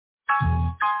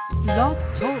Blog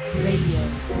Talk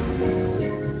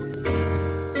Radio.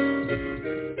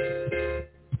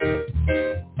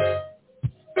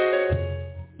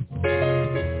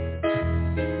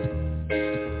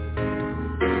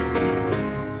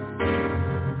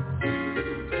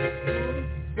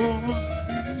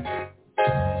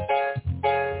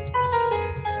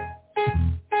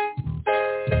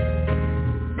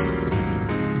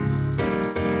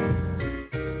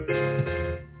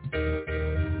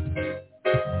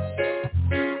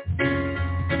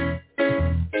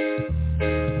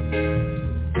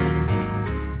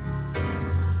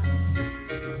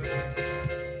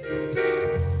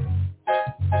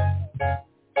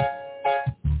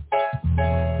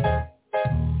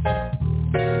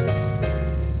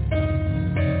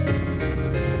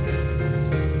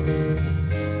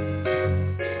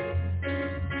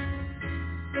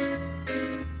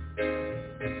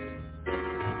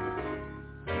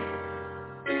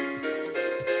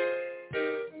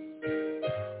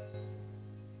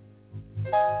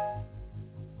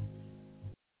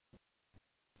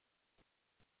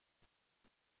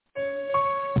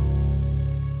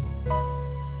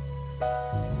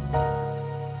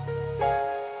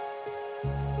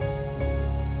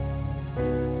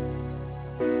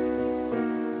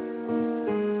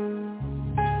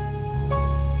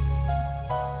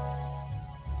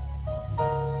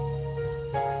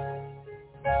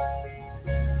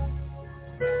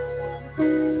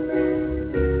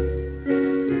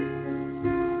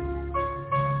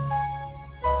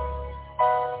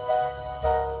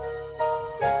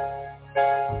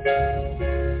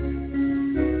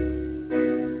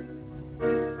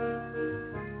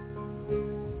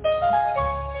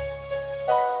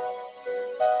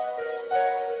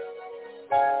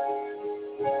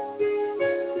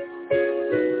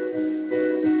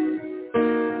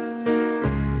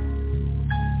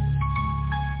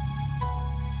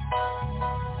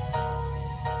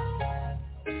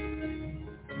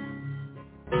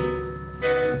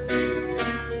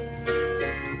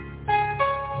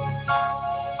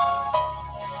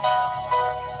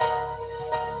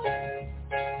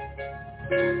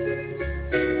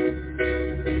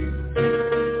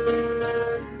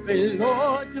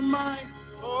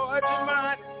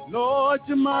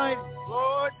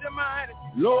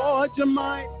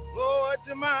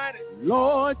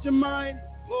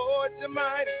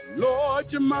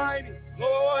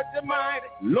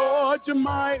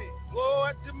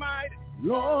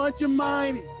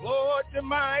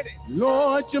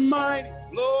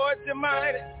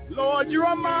 Lord, you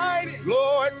are mighty.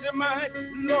 Lord, you're mighty.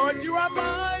 Lord, you are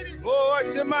mighty. Lord,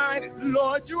 you're mighty.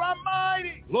 Lord, you are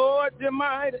mighty. Lord, you're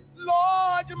mighty. Lord,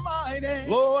 you're mighty.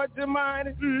 Lord, you're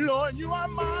mighty. Lord, you are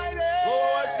mighty.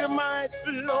 Lord, you're mighty.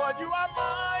 Lord, you are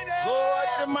mighty. Lord,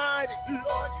 you're mighty.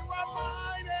 Lord, you are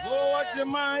mighty. Lord, you're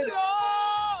mighty.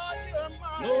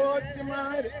 Lord, you're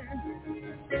mighty.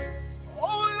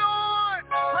 Oh Lord,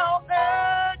 how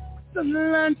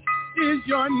excellent is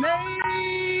your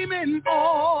name in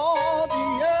all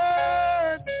the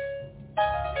earth.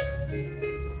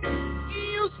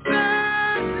 You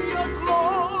set your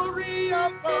glory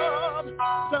above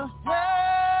the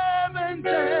heavens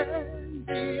and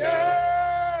the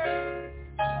earth.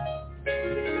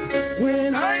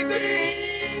 When I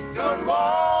think of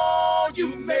all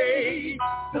you made,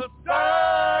 the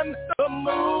sun, the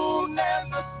moon,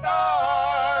 and the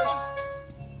stars,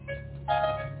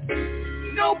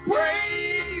 no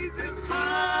praise is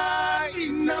high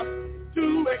enough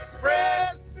to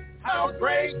express how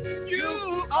great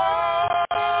you are.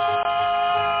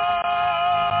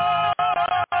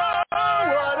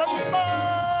 What a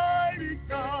mighty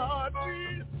God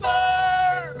we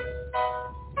serve.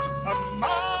 A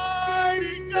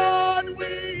mighty God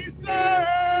we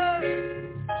serve.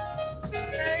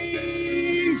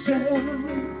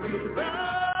 Angels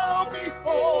bow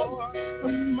before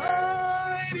the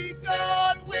mighty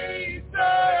God we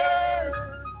serve.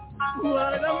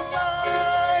 What a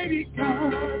mighty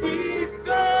God we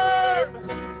serve.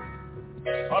 A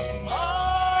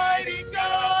mighty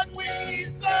God we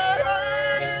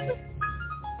serve.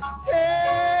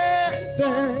 Heaven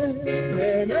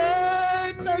and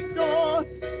earth adore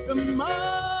the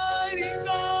mighty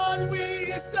God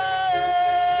we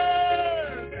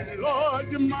serve. Lord,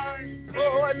 you're mighty.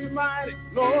 Lord, you're mighty.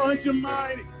 Lord, you're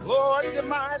mighty. Lord, you're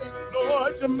mighty.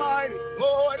 Lord, you're mighty.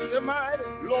 Lord, you're mighty.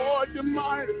 Lord, you're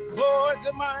mighty. Lord,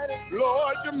 you're mighty.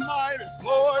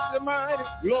 Lord, you're mighty.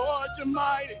 Lord, you're mighty. Lord, you're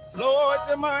mighty. Lord,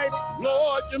 you're mighty.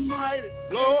 Lord, you're mighty.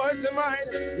 Lord, you're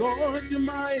mighty. Lord, you're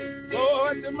mighty.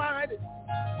 Lord, you're mighty.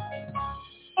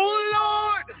 Oh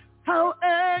Lord, how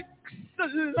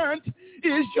excellent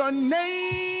is your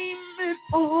name in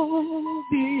all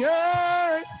the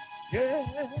earth. Yeah.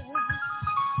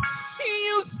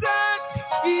 You set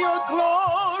your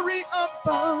glory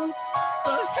above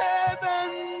the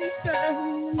heavens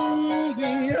and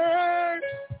the earth.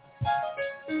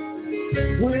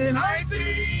 When I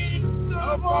think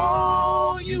of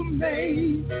all you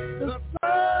made, the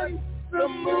sun, the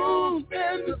moon,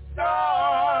 and the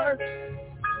stars,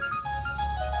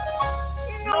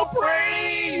 no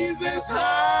praise is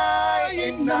high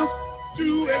enough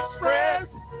to express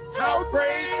how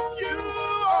great you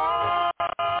are.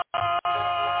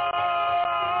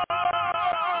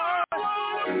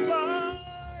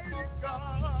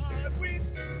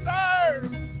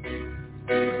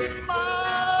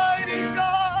 Mighty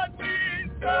God we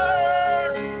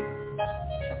serve.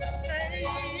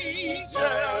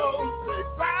 Angels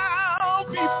bow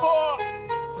before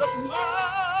the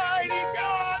mighty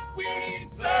God we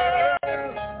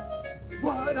serve.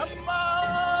 What a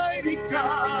mighty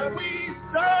God we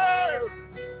serve.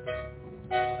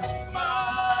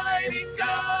 Mighty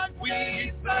God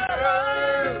we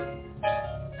serve.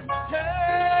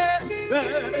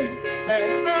 Heaven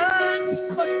and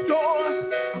earth adore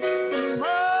the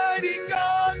mighty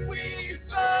God we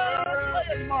serve. Play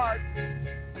it, Mark.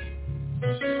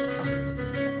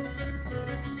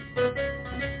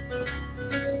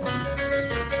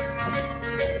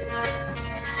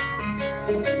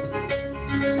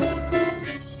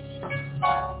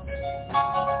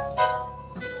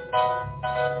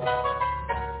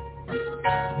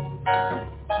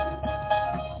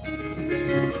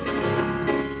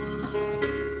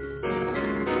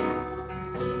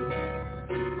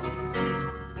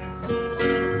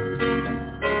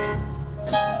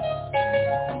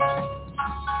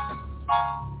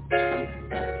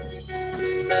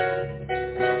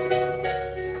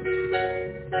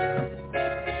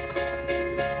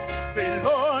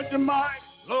 Lord the mighty,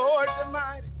 Lord the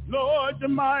mighty, Lord the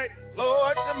mighty,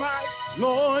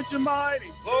 Lord the mighty, Lord the mighty,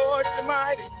 Lord the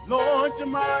mighty, Lord the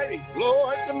mighty,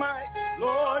 Lord the mighty,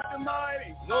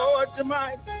 Lord the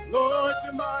mighty, Lord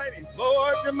the mighty,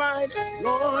 Lord the mighty,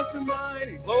 Lord the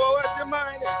mighty, Lord the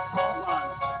mighty.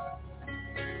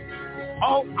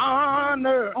 All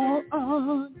honor, all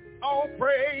honor, all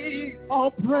praise,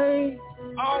 all praise,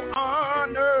 all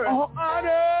honor, all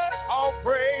honor, all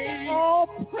praise, all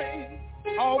praise.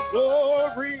 All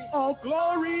glory, all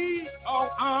glory, all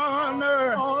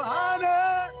honor, all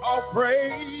honor, all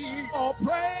praise, all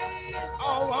praise,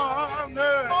 all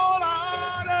honor, all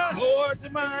honor. Lord the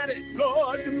mighty,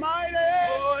 Lord the mighty,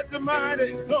 Lord the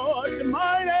mighty, Lord the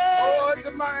mighty, Lord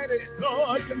the mighty,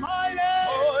 Lord the mighty,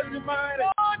 Lord the mighty.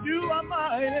 Lord, you are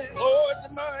mighty, Lord the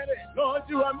mighty, Lord,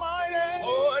 you are mighty,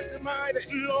 Lord the mighty,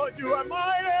 Lord, you are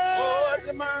mighty, Lord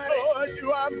the mighty, Lord,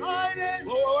 you are mighty,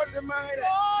 Lord the mighty,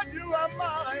 Lord, you are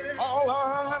mighty. All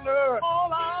honor,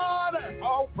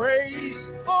 all praise,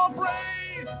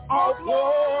 all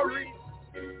glory,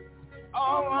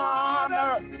 all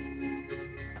honor,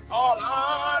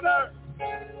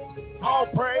 all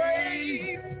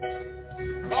praise,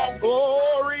 all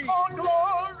glory, all glory.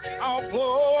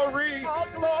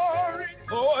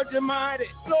 Lord the mighty,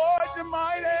 Lord the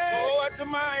mighty, Lord the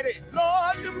mighty,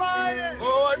 Lord the mighty,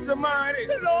 Lord the mighty,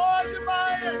 Lord the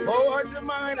mighty, Lord the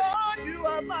mighty, Lord you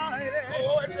are mighty,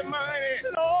 Lord the mighty,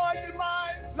 Lord the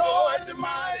mighty, Lord the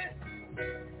mighty,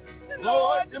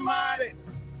 Lord the mighty,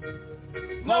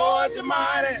 Lord the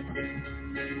mighty.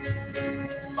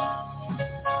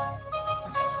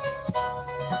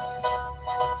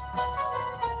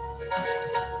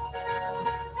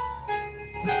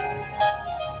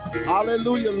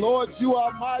 Hallelujah. Lord, you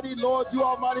are mighty. Lord, you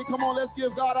are mighty. Come on, let's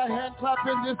give God a hand clap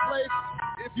in this place.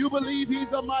 If you believe he's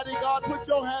a mighty God, put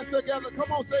your hands together.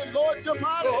 Come on, say, Lord, you're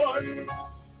mighty.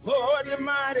 Lord, you're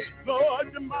mighty. Lord,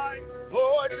 you're mighty.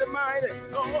 Lord, you're mighty.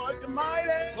 Lord, you're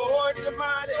mighty. Lord, you're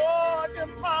mighty. Lord,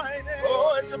 you're mighty.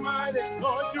 Lord, you're mighty.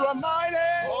 Lord, you are mighty.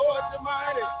 Lord, you're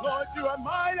mighty. Lord, you are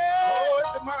mighty. Lord,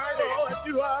 you're mighty. Lord,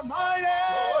 you are mighty.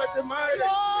 Lord, you're mighty. Lord,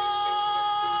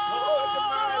 you're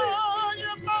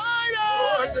mighty.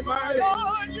 Lord, you're mighty.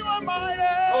 Lord, you are mighty.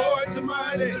 Lord, you're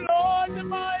mighty. Lord, you're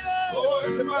mighty.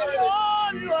 Lord, you're mighty.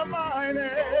 Lord, you are mighty.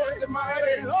 Lord, you're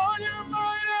mighty. Lord, you're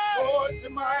mighty. Lord, you're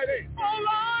mighty. All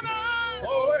honor.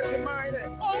 Lord, you're mighty.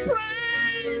 All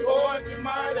praise. Lord, you're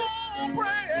mighty. All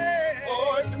praise.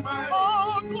 Lord, you're mighty.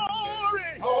 All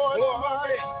glory. Lord, you're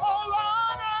mighty. All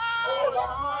honor. All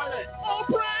honor. All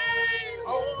praise.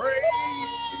 All praise.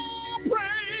 All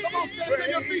praise. Come on, stand on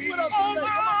your feet with us. All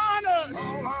honor.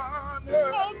 All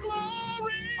honor. All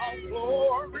glory. All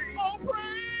glory. All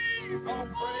praise. All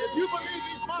praise. If you believe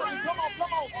he's mighty, come on.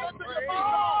 Stand to your feet.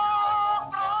 All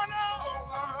honor. All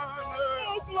honor.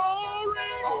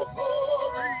 glory, all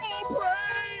glory, all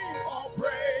praise, all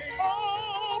praise,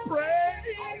 all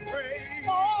praise,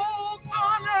 all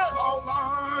honor,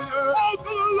 all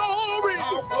glory,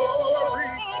 all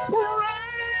praise,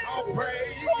 all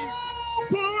praise.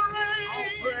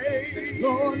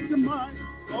 Lord, you're mighty,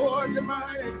 Lord, you're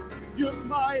mighty, you're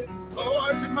mighty,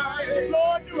 Lord, you're mighty,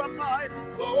 Lord, you are mighty,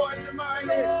 Lord, you're mighty,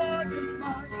 Lord, you're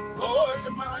mighty, Lord,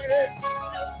 you're mighty, you're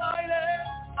mighty.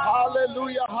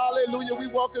 Hallelujah, hallelujah. We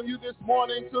welcome you this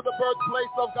morning to the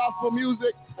birthplace of gospel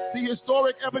music, the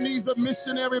historic Ebenezer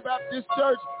Missionary Baptist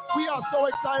Church. We are so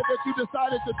excited that you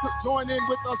decided to join in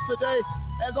with us today.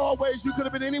 As always, you could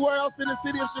have been anywhere else in the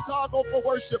city of Chicago for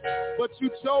worship, but you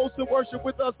chose to worship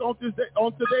with us on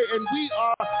today, and we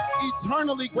are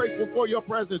eternally grateful for your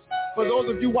presence. For those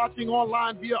of you watching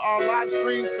online via our live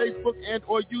stream, Facebook and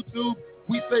or YouTube,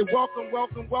 we say welcome,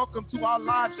 welcome, welcome to our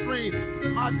live stream.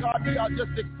 My God, we are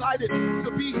just excited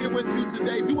to be here with you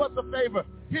today. Do us a favor.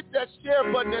 Hit that share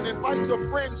button and invite your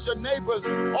friends, your neighbors,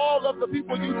 all of the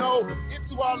people you know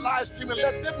into our live stream and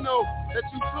let them know that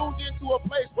you tuned into a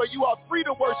place where you are free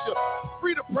to worship,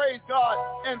 free to praise God,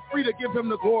 and free to give him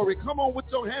the glory. Come on with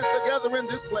your hands together in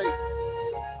this place.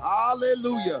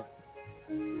 Hallelujah.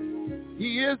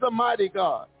 He is a mighty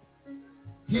God.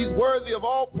 He's worthy of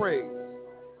all praise,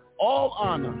 all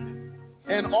honor,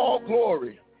 and all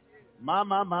glory. My.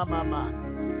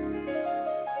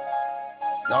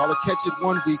 Y'all will catch it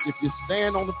one week. If you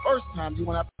stand on the first time, you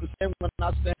won't have to stand when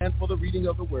I stand for the reading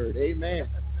of the word. Amen.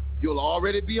 You'll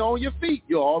already be on your feet.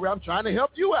 I'm trying to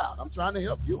help you out.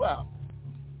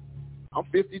 I'm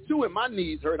 52 and my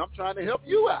knees hurt. I'm trying to help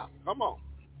you out. Come on.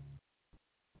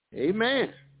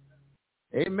 Amen.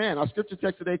 Amen. Our scripture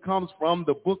text today comes from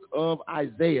the book of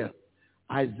Isaiah.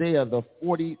 Isaiah, the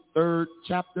 43rd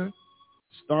chapter,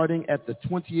 starting at the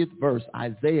 20th verse.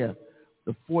 Isaiah,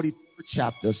 the 43rd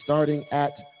chapter, starting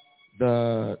at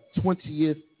the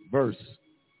 20th verse.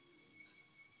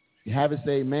 If you have it,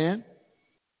 say amen.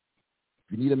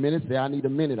 If you need a minute, say I need a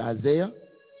minute. Isaiah,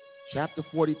 chapter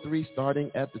 43,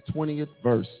 starting at the 20th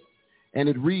verse. And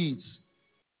it reads,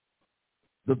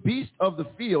 the beasts of the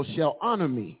field shall honor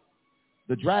me,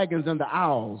 the dragons and the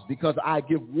owls, because I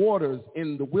give waters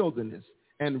in the wilderness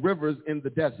and rivers in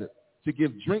the desert, to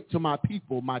give drink to my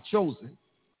people, my chosen.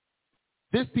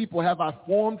 This people have I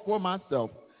formed for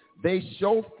myself. They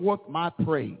show forth my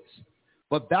praise.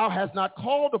 But thou hast not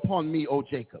called upon me, O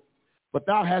Jacob, but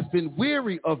thou hast been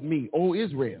weary of me, O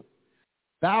Israel.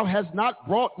 Thou hast not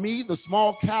brought me the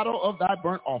small cattle of thy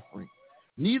burnt offering,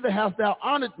 neither hast thou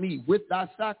honored me with thy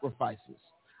sacrifices.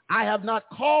 I have not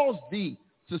caused thee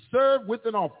to serve with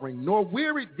an offering, nor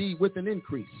wearied thee with an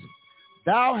increase.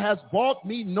 Thou hast bought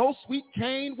me no sweet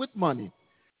cane with money,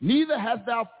 neither hast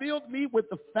thou filled me with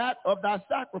the fat of thy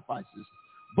sacrifices.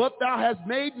 But thou hast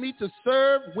made me to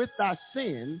serve with thy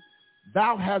sin.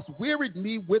 Thou hast wearied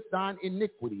me with thine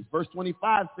iniquities. Verse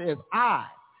 25 says, I,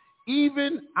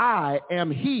 even I,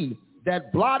 am he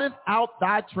that blotteth out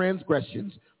thy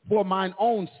transgressions for mine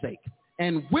own sake,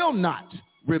 and will not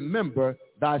remember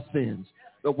thy sins.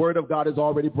 The word of God is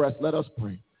already blessed. Let us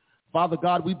pray. Father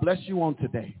God, we bless you on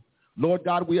today. Lord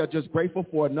God, we are just grateful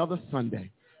for another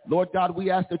Sunday. Lord God, we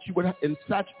ask that you would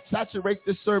saturate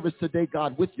this service today,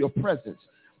 God, with your presence.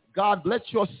 God,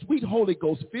 let your sweet Holy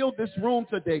Ghost fill this room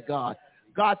today, God.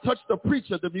 God, touch the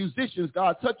preacher, the musicians,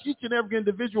 God. Touch each and every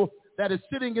individual that is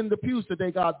sitting in the pews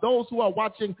today, God. Those who are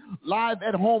watching live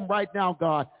at home right now,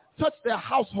 God. Touch their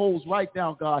households right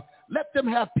now, God. Let them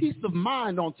have peace of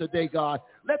mind on today, God.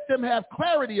 Let them have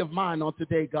clarity of mind on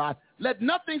today, God. Let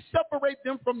nothing separate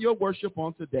them from your worship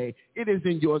on today. It is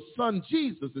in your Son,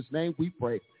 Jesus' name we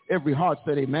pray. Every heart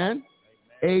said amen.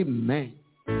 Amen.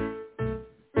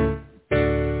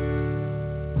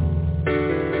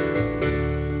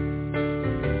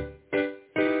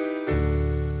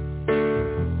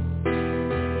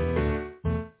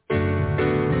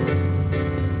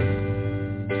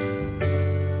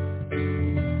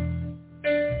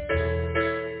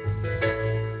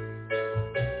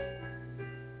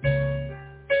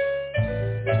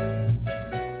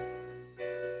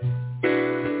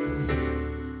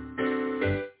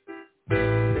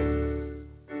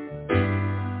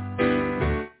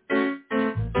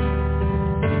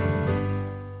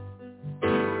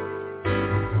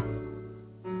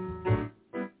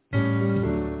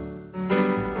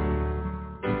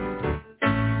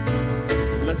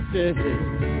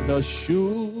 The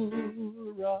sure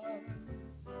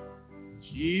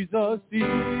Jesus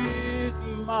is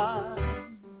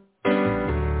mine.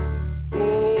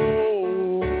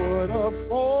 Oh, the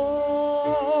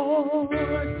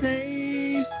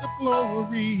foretaste of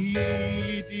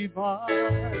glory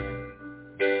divine.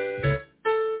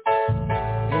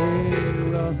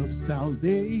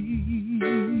 salvation,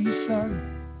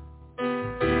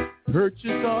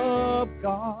 purchase of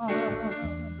God,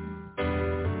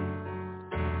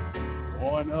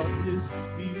 born of His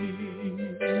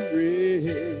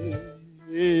Spirit,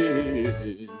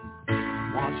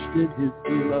 washed in His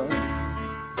blood.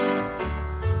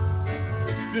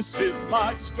 This is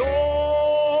my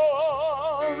story.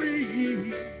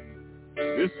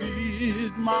 This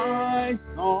is my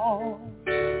song,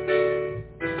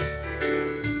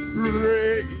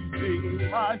 praising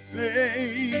my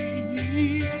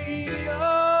Savior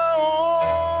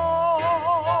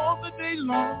all the day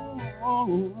long.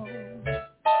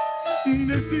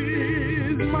 This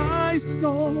is my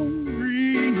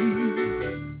story.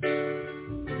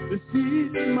 This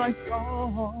is my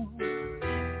song,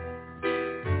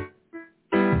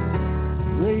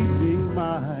 praising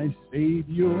my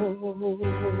Savior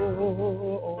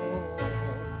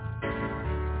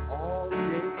all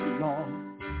day long.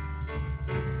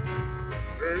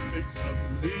 Perfect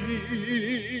submission,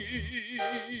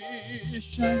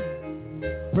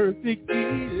 perfect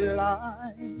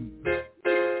delight.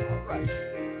 All right.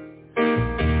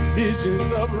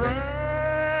 Visions of rapture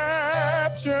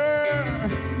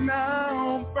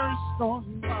now burst on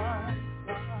my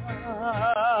sight.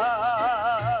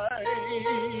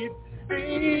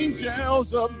 Angels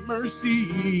of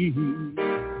mercy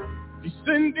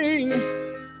descending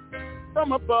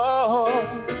from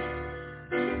above,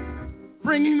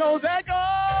 bringing those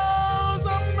echoes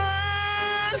of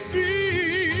mercy,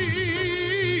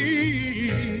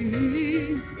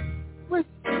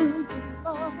 whispering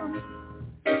love.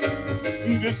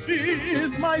 This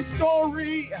is my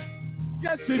story,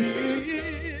 yes it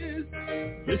is.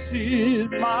 This is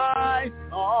my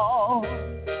song,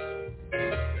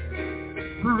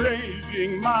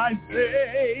 praising my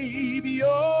Savior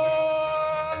all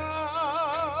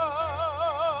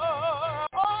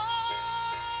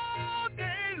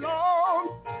day long.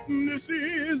 This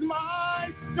is my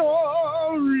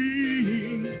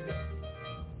story.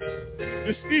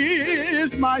 This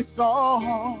is my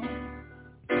song,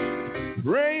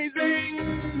 praising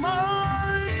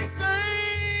my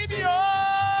Savior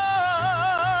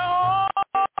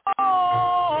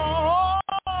all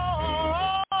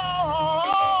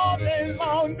day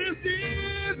long. This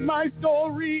is my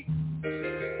story.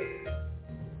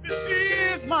 This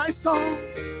is my song,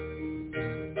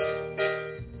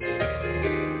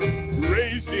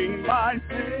 praising my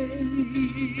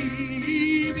Savior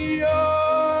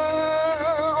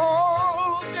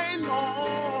all day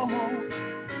long.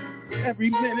 Every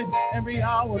minute, every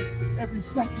hour, every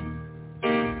second,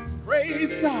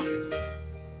 praise God.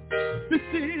 This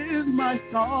is my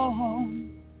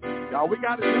song. Y'all, we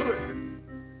got to do it.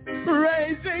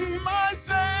 Praising my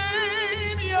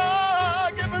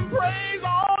Savior, giving praise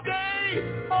all day,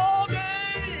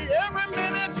 every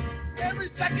minute, every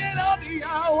second of the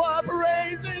hour,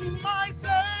 praising my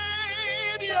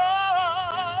Savior.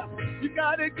 You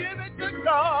got to give it to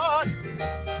God,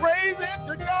 praise it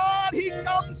to God, He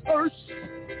comes first.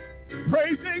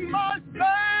 Praising my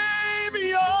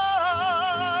Savior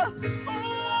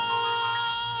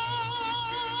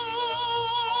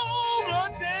all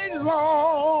day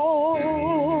long.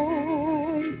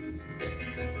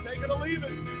 Take it or leave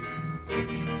it.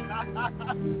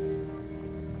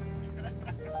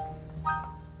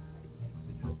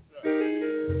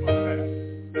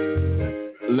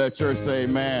 Let church say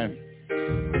amen.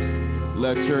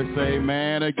 Let church say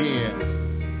amen again.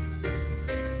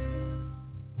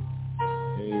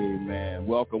 Amen.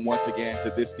 Welcome once again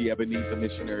to this, the Ebenezer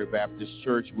Missionary Baptist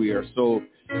Church. We are so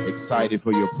excited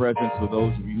for your presence, for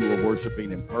those of you who are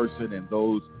worshiping in person and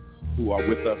those who are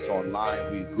with us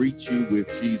online. We greet you with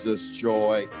Jesus'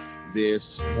 joy this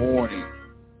morning.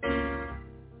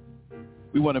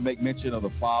 We want to make mention of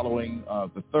the following.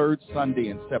 The third Sunday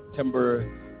in September,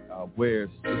 where's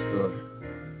Sister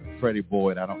Freddie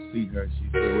Boyd? I don't see her.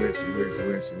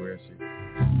 Where is she?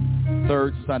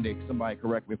 Third Sunday, somebody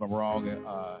correct me if I'm wrong,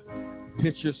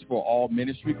 pictures for all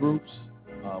ministry groups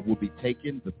will be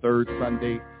taken the third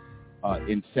Sunday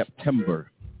in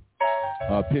September.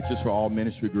 Pictures for all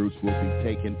ministry groups will be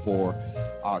taken for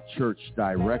our church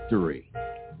directory.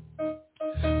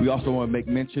 We also want to make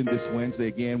mention this Wednesday,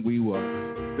 again, we will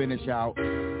finish out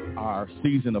our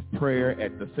season of prayer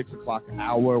at the 6 o'clock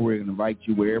hour. We're going to invite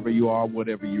you wherever you are,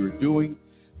 whatever you're doing,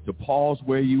 to pause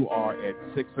where you are at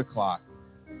 6 o'clock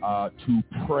to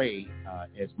pray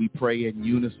as we pray in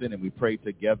unison and we pray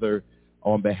together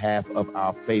on behalf of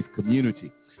our faith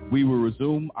community. We will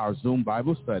resume our Zoom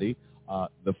Bible study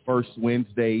the first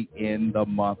Wednesday in the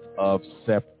month of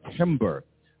September.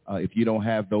 If you don't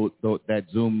have that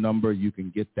Zoom number, you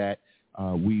can get that.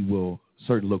 We will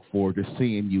certainly look forward to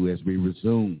seeing you as we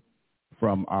resume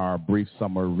from our brief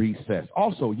summer recess.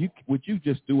 Also, would you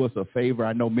just do us a favor?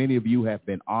 I know many of you have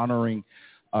been honoring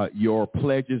your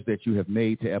pledges that you have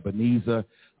made to Ebenezer.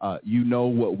 You know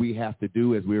what we have to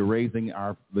do as we're raising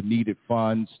the needed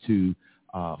funds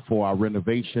for our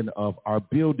renovation of our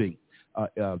building.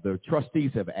 The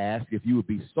trustees have asked if you would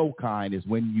be so kind as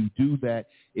when you do that,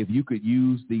 if you could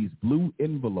use these blue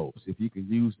envelopes. If you could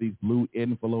use these blue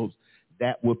envelopes,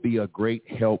 that would be a great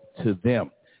help to them.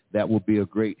 That would be a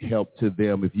great help to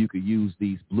them if you could use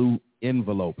these blue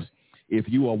envelopes. If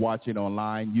you are watching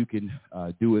online, you can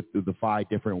do it through the 5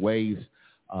 different ways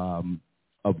of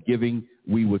giving.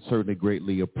 We would certainly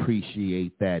greatly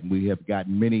appreciate that. And we have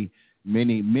gotten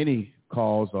many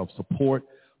calls of support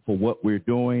for what we're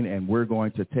doing, and we're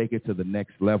going to take it to the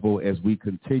next level as we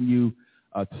continue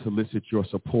to solicit your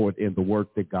support in the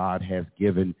work that God has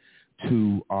given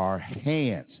to our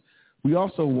hands. We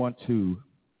also want to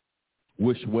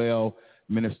wish well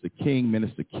Minister King.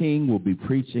 Minister King will be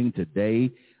preaching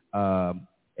today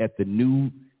at the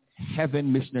New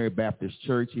Heaven Missionary Baptist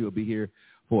Church. He will be here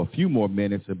for a few more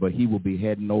minutes, but he will be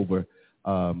heading over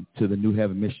to the New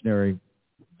Heaven Missionary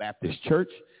Baptist Church,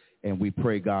 and we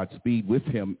pray Godspeed with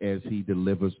him as he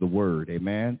delivers the word.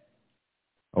 Amen.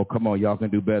 Oh, come on, y'all can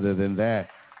do better than that.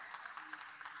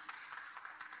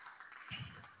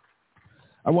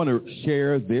 I want to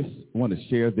share this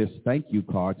thank you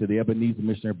card to the Ebenezer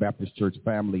Missionary Baptist Church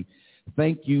family.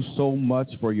 Thank you so much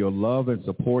for your love and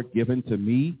support given to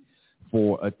me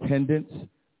for attendance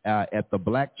at the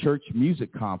Black Church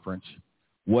Music Conference.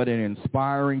 What an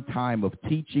inspiring time of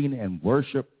teaching and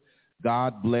worship.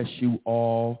 God bless you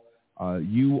all.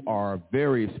 You are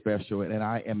very special, and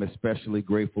I am especially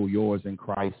grateful. Yours in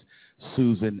Christ,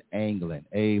 Susan Anglin.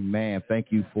 Amen. Thank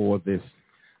you for this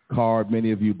card.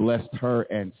 Many of you blessed her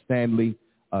and Stanley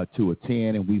to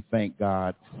attend, and we thank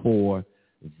God for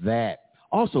that.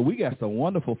 Also, we got some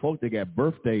wonderful folks that got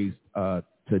birthdays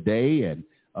today and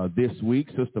this week.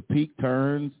 Sister Peak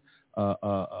turns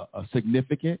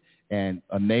significant, and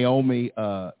Naomi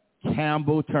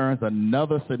Campbell turns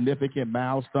another significant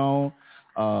milestone.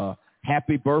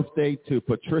 Happy birthday to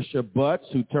Patricia Butts,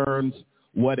 who turns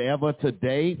whatever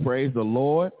today. Praise the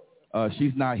Lord.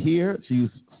 She's not here. She's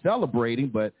celebrating,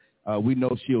 but we know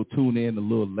she'll tune in a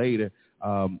little later.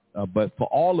 But for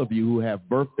all of you who have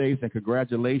birthdays, and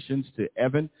congratulations to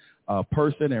Evan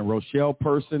Person and Rochelle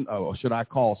Person, or should I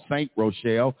call Saint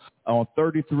Rochelle, on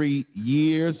 33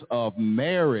 years of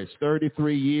marriage,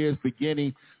 33 years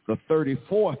beginning the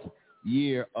 34th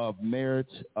year of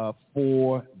marriage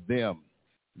for them.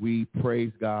 We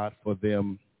praise God for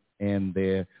them and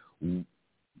their.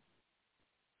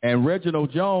 And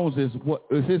Reginald Jones is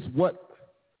his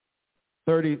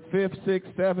 35th,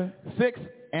 6th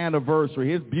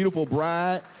anniversary. His beautiful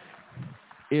bride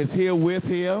is here with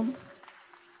him.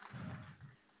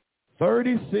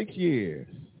 36 years.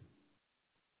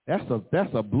 That's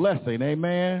a blessing.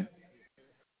 Amen.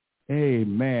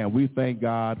 Amen. We thank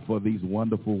God for these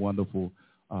wonderful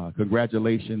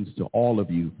congratulations to all of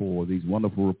you for these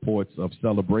wonderful reports of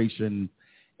celebration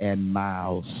and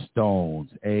milestones.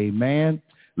 Amen.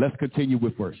 Let's continue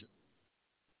with worship.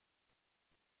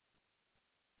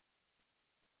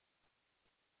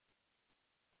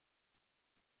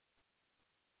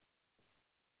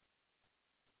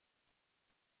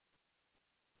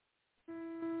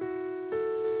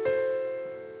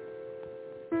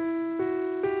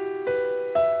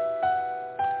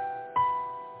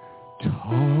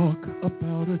 Talk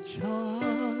about a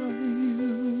child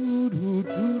who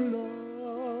do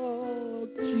love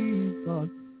Jesus.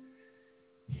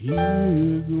 He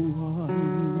is one.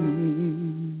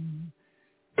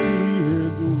 He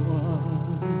is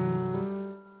one.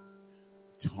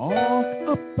 Talk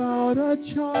about a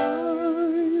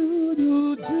child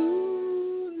who do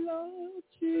love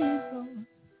Jesus.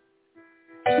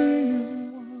 He is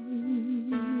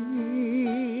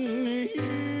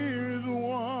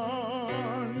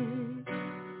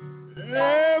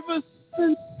ever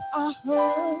since I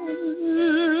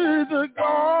heard the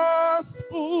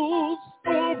gospel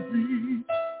story,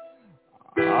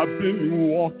 I've been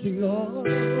walking up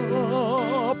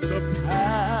the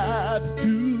path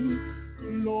to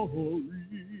glory.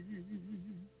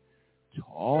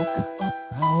 Talk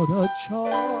about a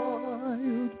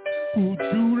child who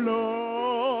do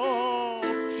love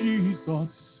Jesus.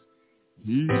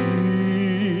 He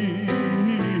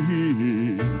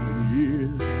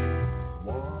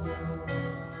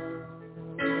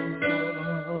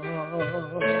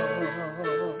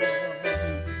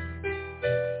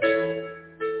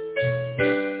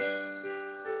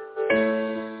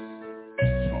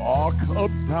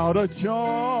about a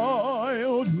child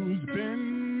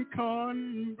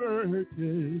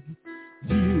converted.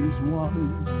 Here's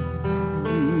one.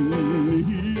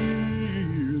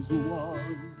 Here's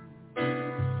one.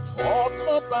 Talk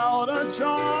about a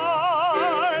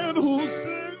child who's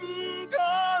been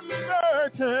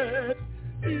converted.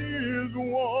 Here's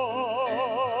one.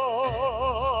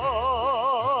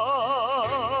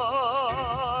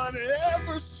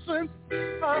 Ever since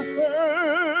I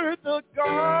heard the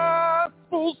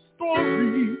gospel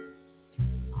story,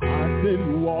 I've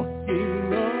been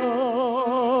walking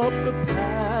up the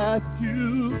path to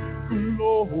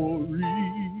glory.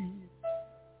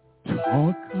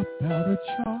 Talk about a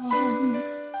child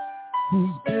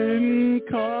who's been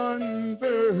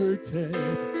converted.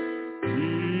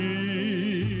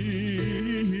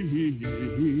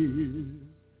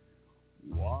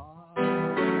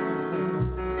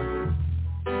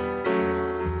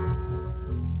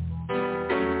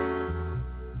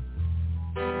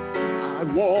 I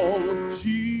want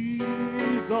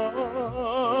Jesus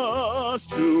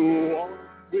to walk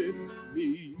with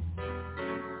me.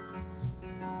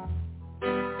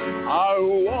 I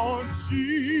want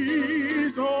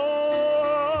Jesus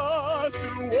to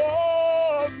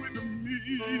walk with me.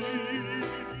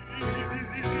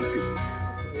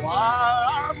 While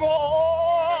I'm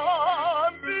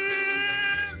on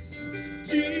this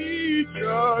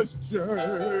Jesus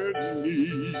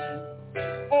journey,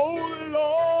 oh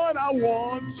Lord, I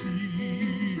want Jesus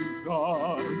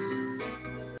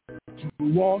to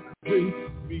walk with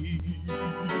me.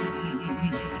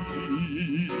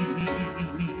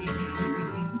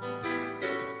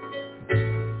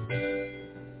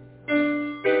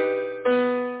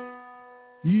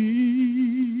 In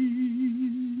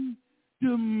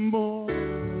the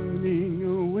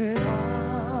morning when I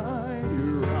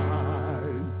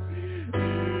rise,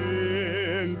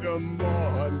 in the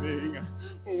morning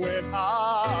when I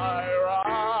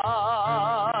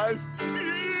rise,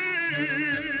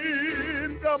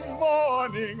 in the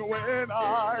morning when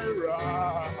I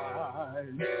rise,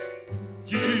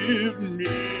 give me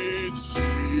Jesus.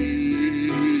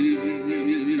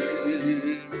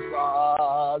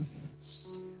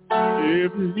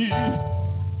 Give me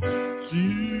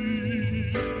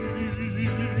Jesus.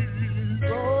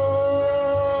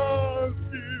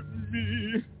 Give me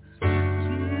Jesus.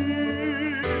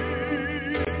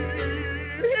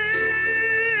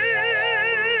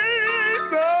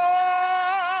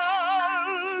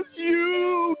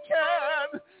 You can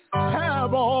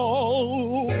have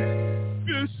all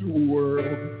this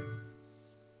world.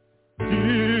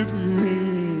 Give me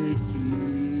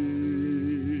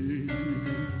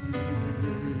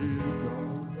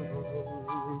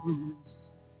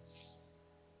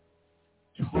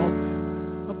talk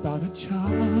about a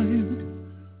child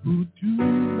who do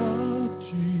love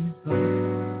Jesus.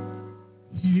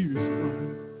 Here's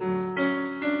one.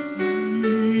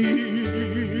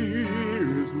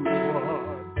 Here's one.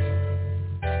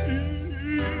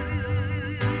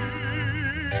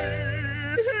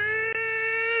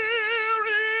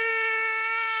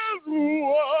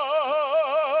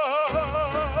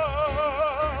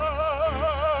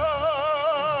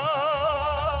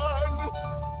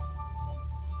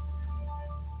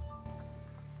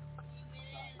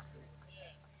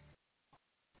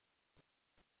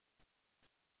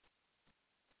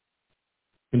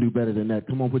 Can do better than that.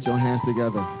 Come on, put your hands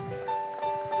together.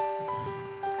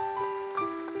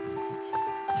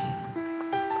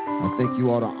 I think you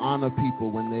ought to honor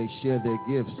people when they share their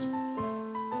gifts.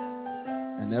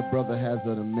 And that brother has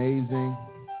an amazing,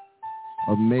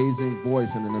 amazing voice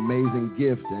and an amazing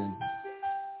gift. And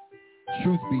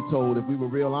truth be told, if we were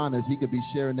real honest, he could be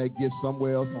sharing that gift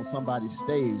somewhere else on somebody's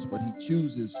stage, but he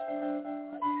chooses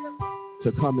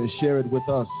to come and share it with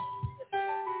us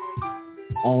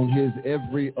on his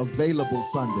every available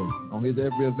Sunday. And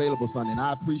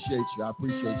I appreciate you.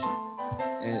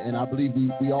 And I believe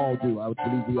we all do.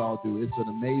 It's an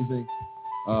amazing,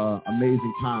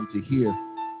 amazing time to hear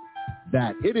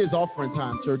that. It is offering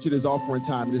time, church. It is offering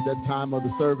time. It is that time of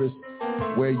the service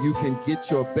where you can get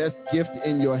your best gift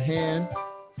in your hand.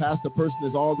 Pastor Person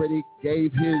has already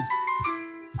gave his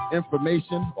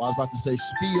information, or I was about to say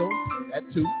spiel, that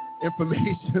too,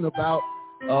 information about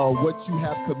what you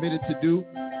have committed to do.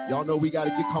 Y'all know we got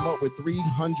to come up with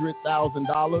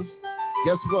 $300,000.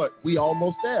 Guess what? We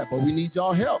almost there, but we need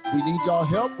y'all help. We need your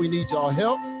help.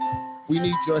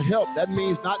 That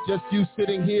means not just you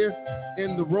sitting here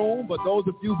in the room, but those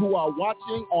of you who are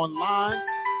watching online.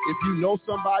 If you know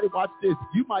somebody, watch this.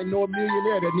 You might know a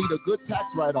millionaire that needs a good tax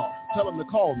write-off. Tell them to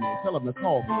call me.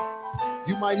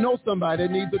 You might know somebody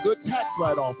that needs a good tax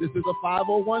write-off. This is a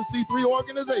 501c3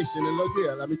 organization. And look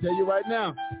here, let me tell you right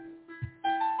now,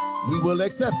 we will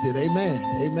accept it. Amen.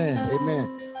 Amen.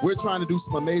 Amen. We're trying to do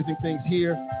some amazing things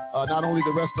here. Not only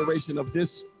the restoration of this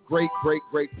great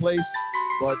place,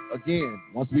 but again,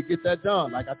 once we get that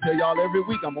done, like I tell y'all every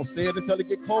week, I'm going to say it until it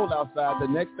get cold outside. The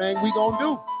next thing we going to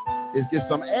do is get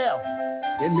some air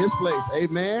in this place.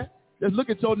 Amen. Just look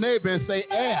at your neighbor and say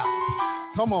air.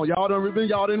 Come on, y'all didn't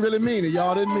really mean it.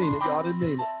 Y'all didn't mean it.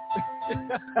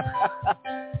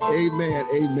 Amen.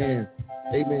 Amen.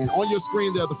 Amen. On your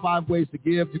screen, there are the 5 ways to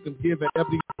give. You can give at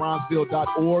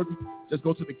EbenezersBrownsville.org. Just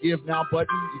go to the Give Now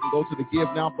button. You can go to the Give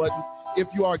Now button. If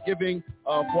you are giving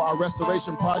for our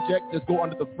restoration project, just go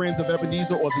under the Friends of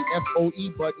Ebenezer or the FOE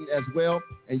button as well,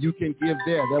 and you can give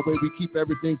there. That way we keep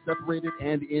everything separated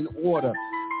and in order.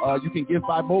 You can give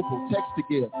by mobile. Text to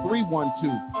give,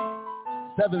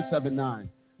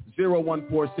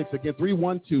 312-779-0146. Again,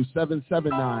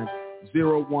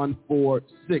 312-779-0146.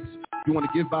 If you want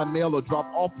to give by mail or drop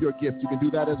off your gift, you can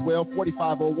do that as well.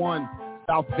 4501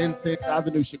 South Vincent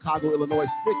Avenue, Chicago, Illinois,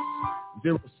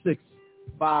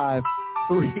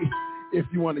 60653. If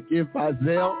you want to give by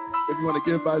Zelle, it's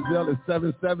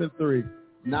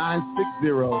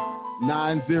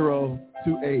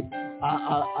 773-960-9028.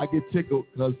 I get tickled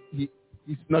because he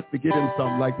snuck to get him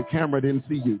something, like the camera didn't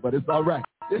see you, but it's all right.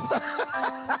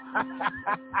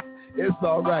 It's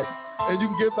all right. And you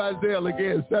can give by Zelle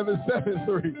again,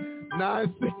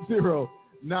 773-960-9028.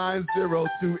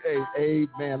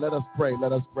 Amen. Let us pray.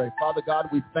 Father God,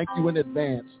 we thank you in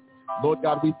advance. Lord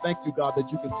God, we thank you, God, that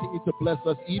you continue to bless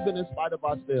us even in spite of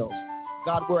ourselves.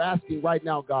 God, we're asking right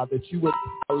now, God, that you would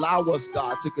allow us,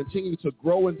 God, to continue to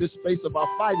grow in this space of our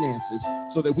finances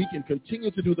so that we can continue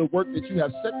to do the work that you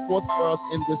have set forth for us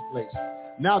in this place.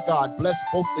 Now, God, bless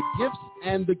both the gifts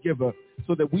and the giver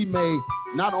so that we may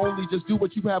not only just do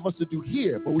what you have us to do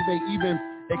here, but we may even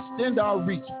extend our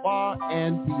reach far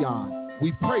and beyond.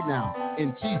 We pray now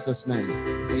in Jesus' name.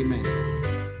 Amen.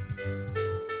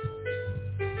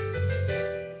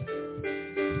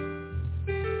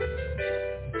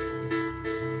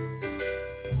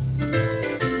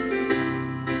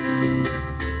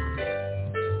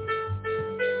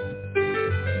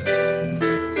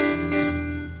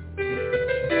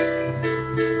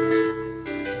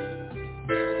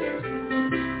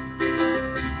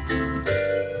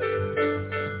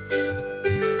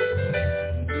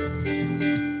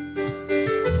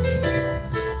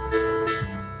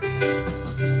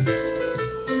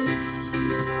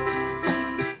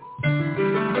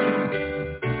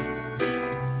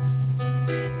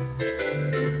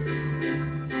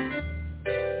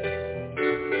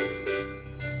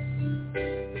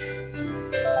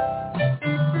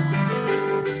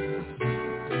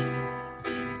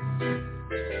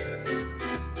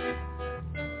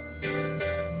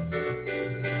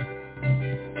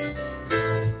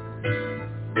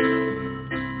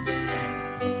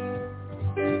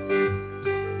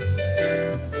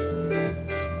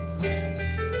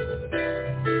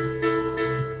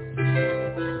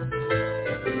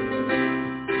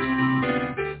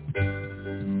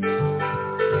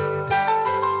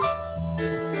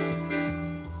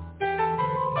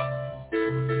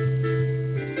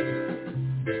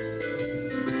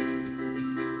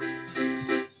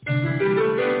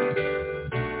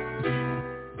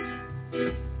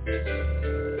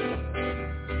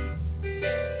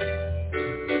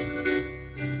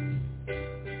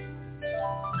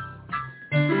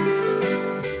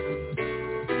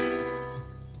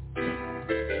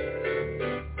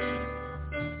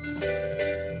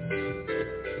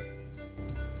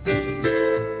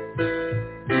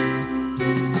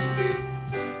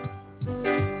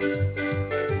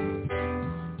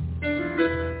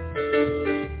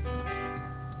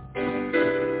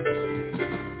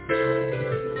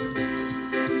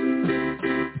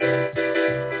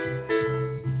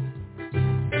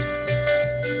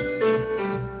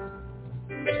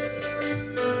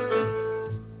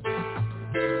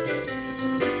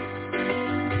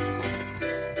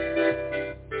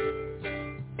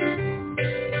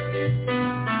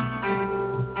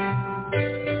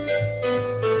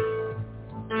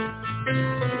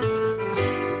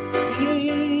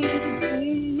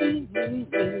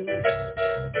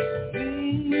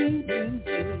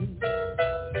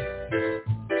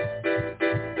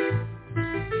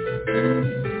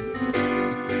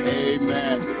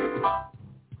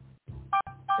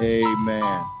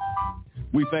 Amen.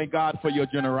 We thank God for your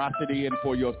generosity and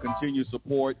for your continued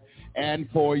support and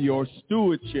for your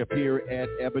stewardship here at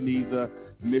Ebenezer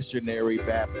Missionary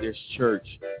Baptist Church.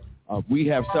 We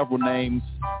have several names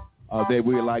that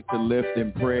we would like to lift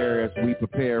in prayer as we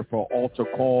prepare for altar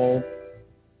call.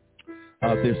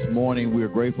 This morning, we're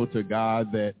grateful to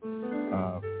God that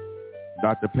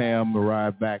Dr. Pam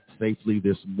arrived back safely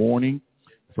this morning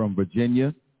from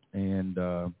Virginia, and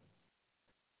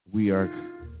we are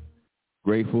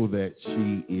grateful that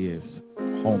she is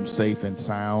home safe and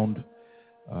sound.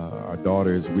 Our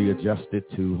daughter is readjusted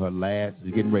to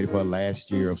getting ready for her last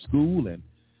year of school, and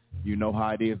you know how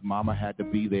it is. Mama had to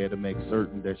be there to make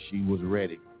certain that she was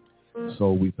ready.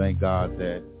 So we thank God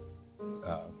that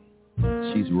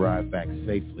she's arrived back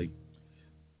safely.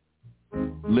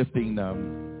 Lifting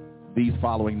these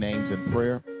following names in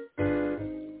prayer: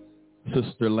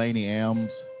 Sister Laney Ames,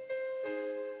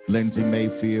 Lindsay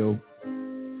Mayfield.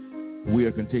 We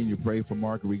are continuing to pray for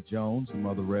Marguerite Jones,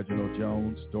 Mother Reginald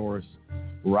Jones, Doris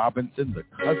Robinson, the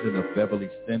cousin of Beverly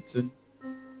Stinson.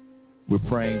 We're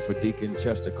praying for Deacon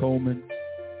Chester Coleman,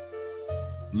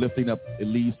 lifting up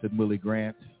Elise and Willie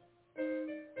Grant,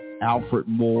 Alfred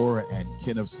Moore and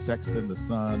Kenneth Sexton, the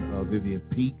son of Vivian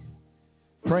Peake.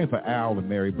 Praying for Al and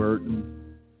Mary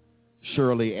Burton,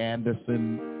 Shirley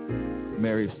Anderson,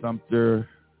 Mary Sumter,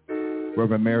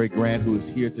 Reverend Mary Grant, who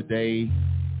is here today,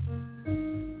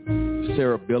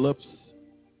 Sarah Billups,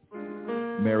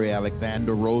 Mary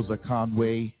Alexander, Rosa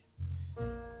Conway,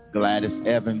 Gladys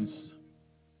Evans,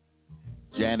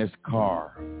 Janice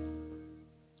Carr.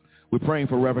 We're praying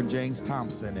for Reverend James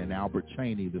Thompson and Albert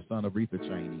Cheney, the son of Retha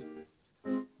Cheney,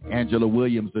 Angela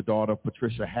Williams, the daughter of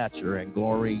Patricia Hatcher, and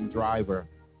Glorine Driver,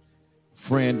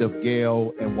 friend of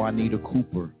Gail and Juanita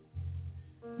Cooper.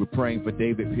 We're praying for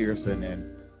David Pearson and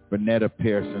Vanetta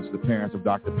Pearson, the parents of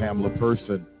Dr. Pamela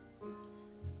Person.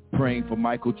 Praying for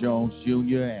Michael Jones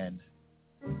Jr. and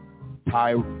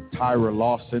Tyra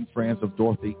Lawson, friends of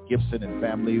Dorothy Gibson and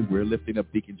family. We're lifting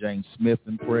up Deacon James Smith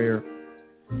in prayer.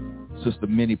 Sister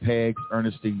Minnie Peggs,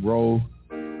 Ernestine Rowe,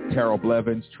 Carol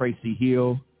Blevins, Tracy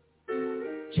Hill,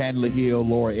 Chandler Hill,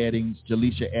 Laura Eddings,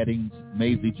 Jaleisha Eddings,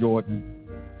 Maisie Jordan,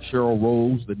 Cheryl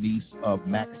Rose, the niece of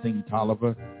Maxine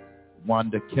Tolliver,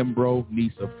 Wanda Kimbrough,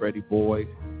 niece of Freddie Boyd.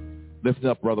 Lifting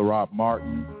up Brother Rob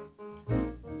Martin,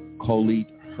 Colette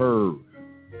Herb.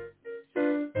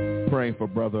 Praying for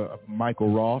Brother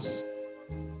Michael Ross.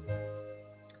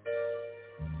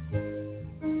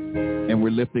 And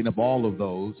we're lifting up all of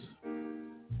those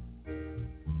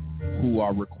who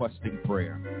are requesting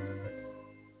prayer.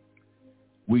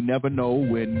 We never know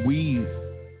when we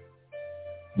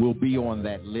will be on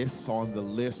that list, on the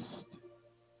list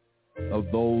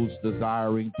of those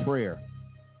desiring prayer.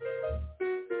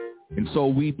 And so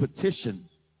we petition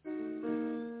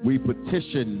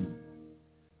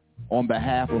on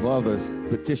behalf of others,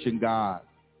 petition God.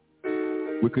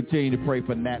 We continue to pray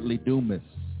for Natalie Dumas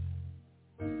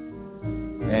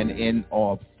and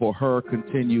for her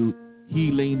continued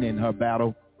healing in her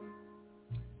battle.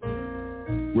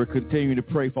 We're continuing to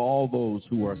pray for all those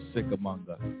who are sick among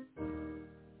us.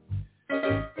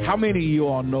 How many of you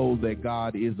all know that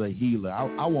God is a healer?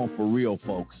 I want for real,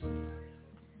 folks.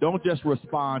 Don't just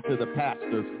respond to the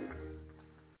pastors.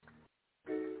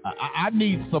 I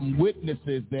need some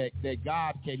witnesses that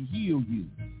God can heal you.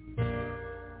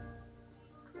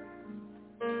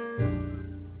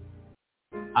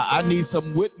 I need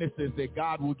some witnesses that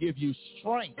God will give you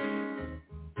strength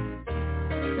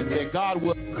and that God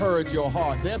will encourage your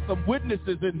heart. There's some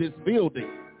witnesses in this building.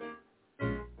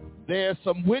 There's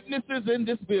some witnesses in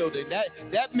this building.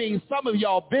 That means some of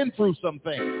y'all been through some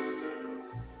things.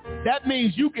 That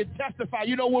means you can testify.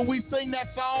 You know, when we sing that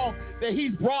song that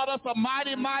he's brought us a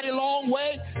mighty, mighty long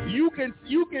way, you can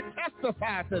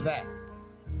testify to that.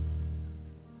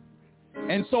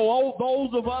 And so all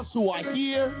those of us who are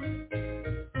here,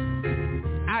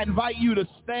 I invite you to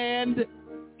stand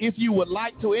if you would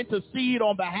like to intercede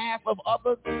on behalf of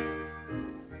others.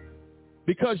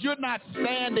 Because you're not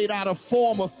standing out of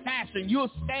form or fashion. You're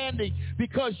standing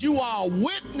because you are a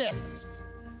witness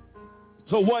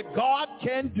to what God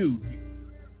can do.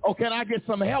 Oh, can I get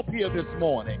some help here this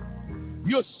morning?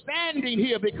 You're standing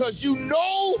here because you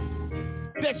know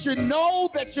that you know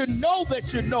that you know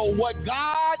that you know what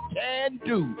God can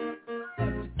do.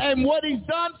 And what he's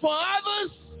done for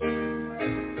others,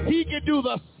 he can do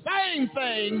the same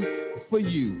thing for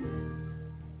you.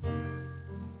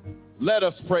 Let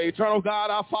us pray. Eternal God,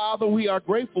 our Father, we are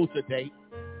grateful today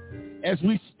as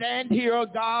we stand here, oh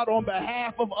God, on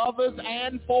behalf of others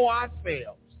and for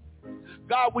ourselves.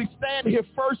 God, we stand here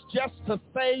first just to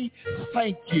say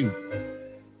thank you.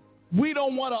 We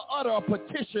don't want to utter a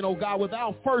petition, oh God,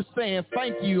 without first saying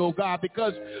thank you, oh God,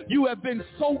 because you have been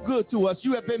so good to us.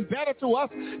 You have been better to us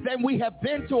than we have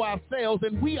been to ourselves,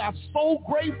 and we are so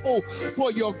grateful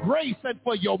for your grace and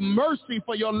for your mercy,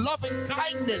 for your loving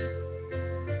kindness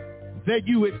that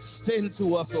you extend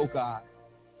to us, oh God.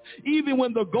 Even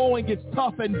when the going gets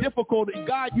tough and difficult,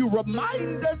 God, you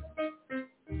remind us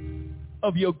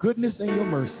of your goodness and your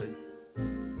mercy.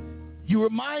 You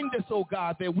remind us, oh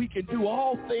God, that we can do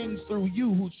all things through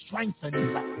you who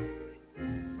strengthens us.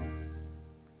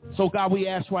 So God, we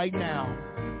ask right now,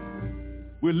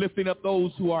 we're lifting up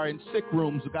those who are in sick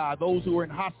rooms, God, those who are in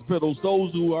hospitals,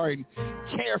 those who are in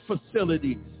care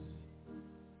facilities.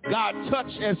 God,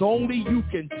 touch as only you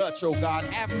can touch, oh God.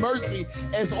 Have mercy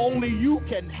as only you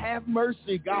can have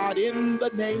mercy, God, in the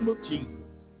name of Jesus.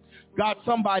 God,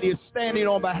 somebody is standing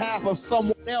on behalf of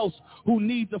someone else who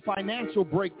needs a financial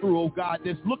breakthrough, oh God,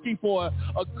 that's looking for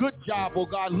a good job, oh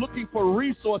God, looking for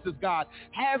resources, God.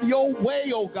 Have your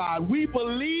way, oh God. We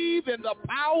believe in the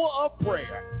power of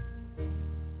prayer.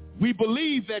 We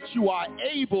believe that you are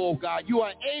able, oh God. You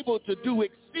are able to do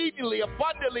exceedingly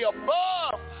abundantly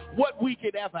above what we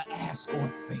could ever ask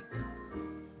or think.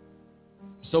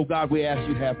 So, God, we ask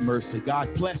you to have mercy.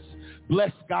 God, bless,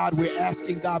 God. We're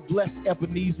asking, God, bless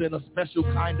Ebenezer in a special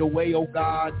kind of way, oh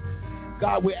God.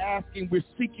 God, we're asking, we're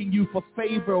seeking you for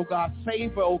favor, oh God,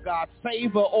 favor, oh God,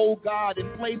 favor, oh God, in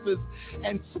places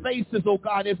and spaces, oh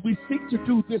God, as we seek to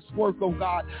do this work, oh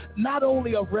God, not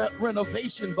only of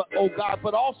renovation, but, oh God,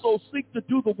 but also seek to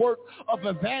do the work of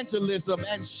evangelism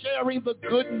and sharing the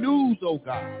good news, oh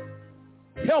God.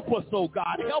 Help us, oh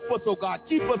God. Help us, oh God.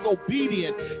 Keep us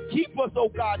obedient. Keep us, oh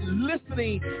God,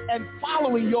 listening and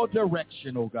following your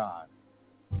direction, oh God.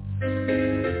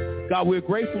 God, we're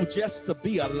grateful just to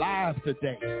be alive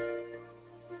today.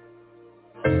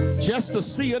 Just to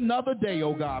see another day,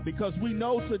 oh God, because we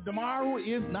know that tomorrow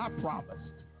is not promised.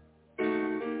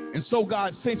 And so,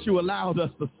 God, since you allowed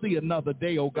us to see another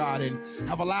day, oh God, and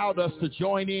have allowed us to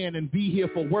join in and be here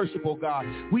for worship, oh God,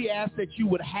 we ask that you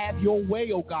would have your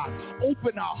way, oh God.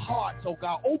 Open our hearts, oh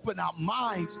God. Open our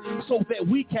minds so that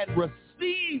we can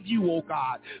receive you, oh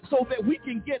God, so that we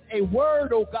can get a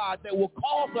word, oh God, that will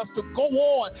cause us to go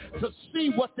on to see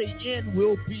what the end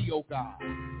will be, oh God.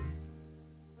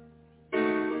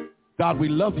 God, we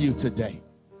love you today.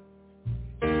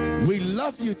 We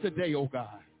love you today, oh God.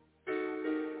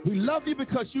 We love you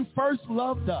because you first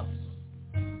loved us.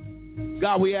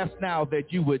 God, we ask now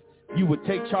that you would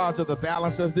take charge of the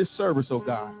balance of this service, oh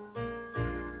God.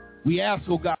 We ask,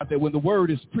 oh God, that when the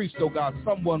word is preached, oh God,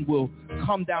 someone will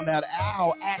come down that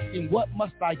aisle asking, what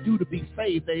must I do to be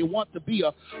saved? They want to be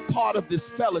a part of this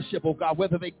fellowship, oh God,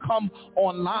 whether they come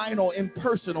online or in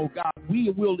person, oh God. We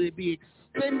will be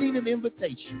extending an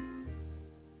invitation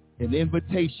to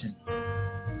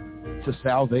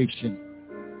salvation.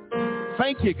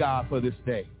 Thank you, God, for this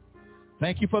day.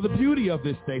 Thank you for the beauty of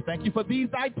this day. Thank you for these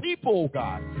thy people, oh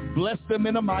God. Bless them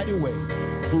in a mighty way.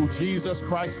 Through Jesus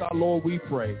Christ our Lord we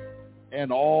pray.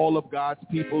 And all of God's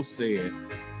people said,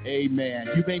 amen.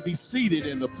 You may be seated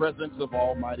in the presence of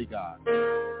Almighty God.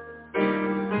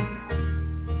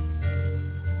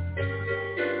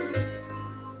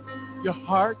 Your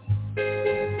heart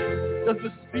does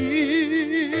the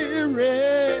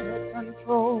Spirit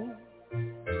control.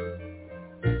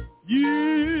 You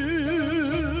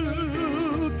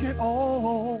can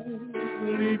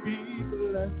only be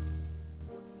blessed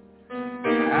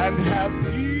and have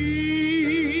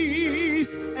peace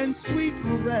and sweet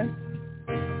rest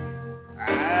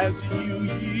as you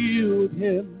yield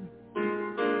him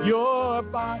your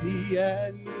body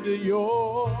and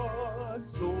your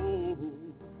soul.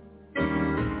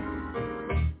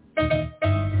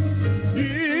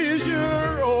 Is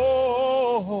your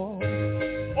all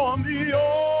on the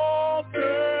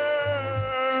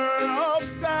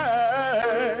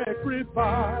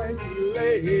sacrifice,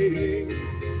 laying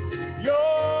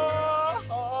your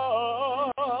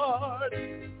heart.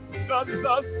 Does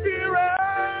the Spirit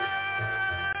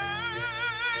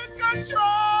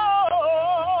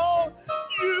control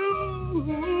you?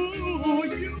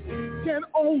 You can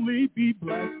only be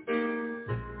blessed.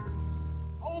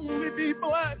 Only be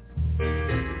blessed.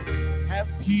 Have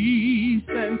peace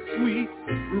and sweet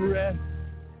rest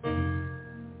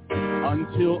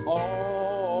until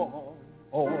all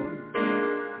on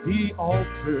the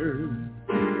altar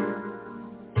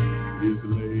is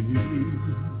laid.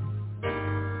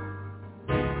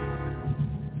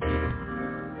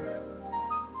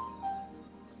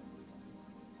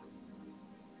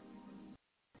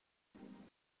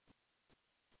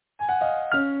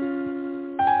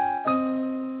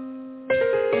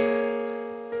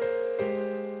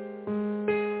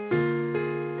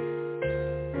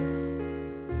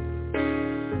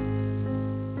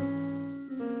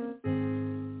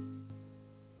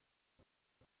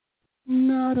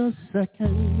 Not a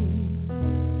second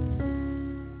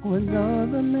or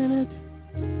another minute,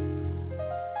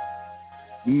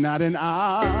 not an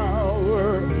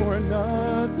hour or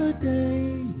another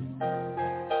day,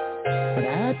 but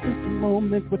at this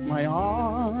moment with my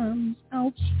arms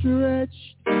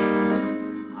outstretched.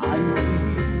 I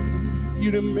need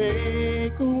you to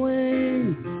make a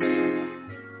way.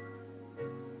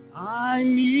 I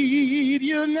need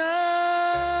you now.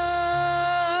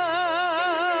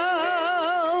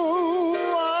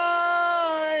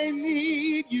 I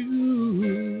need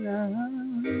you now.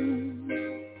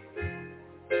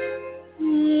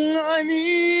 I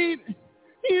need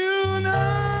you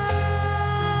now.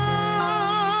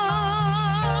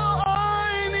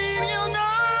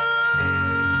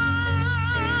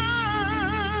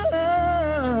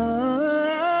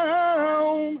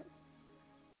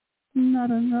 Not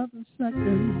another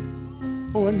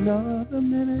second or another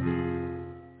minute,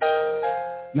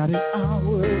 not an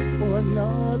hour or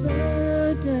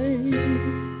another day,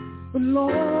 but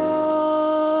Lord,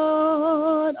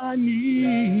 I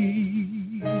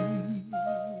need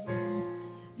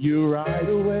you right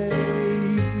away.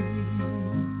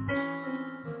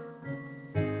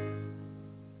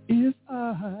 If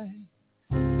I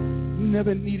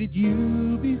never needed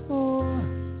you before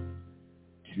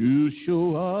to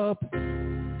show up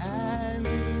and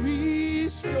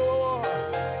restore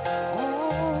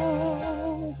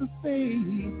all the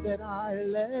faith that I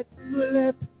let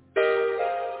slip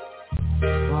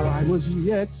while I was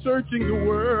yet searching the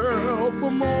world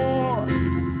for more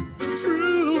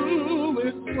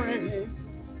truest friends.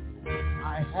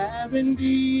 I have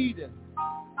indeed.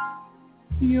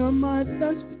 You're my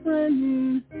best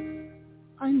friend.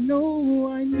 I know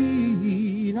I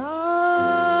need.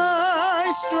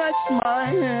 I stretch my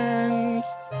hands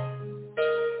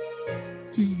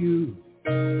to you.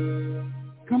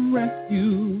 Come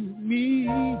rescue me,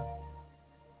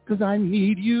 'cause I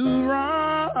need you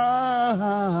right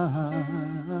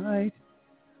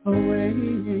away.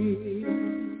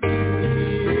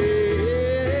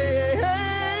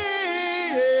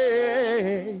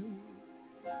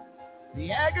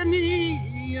 The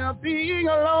agony of being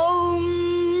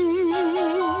alone,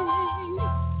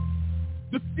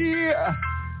 the fear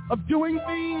of doing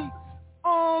things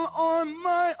all on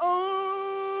my own,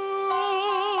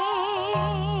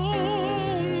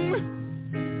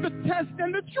 the test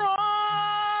and the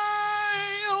trials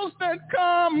that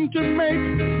come to make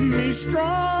me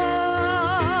strong,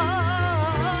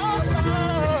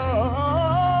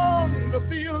 the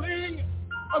feeling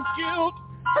of guilt,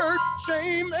 hurt,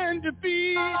 shame, and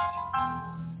defeat,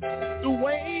 the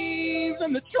waves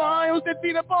and the trials that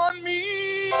beat upon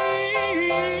me.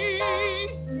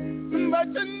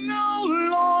 But to know,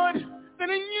 Lord, that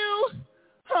in you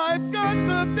I've got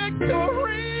the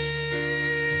victory.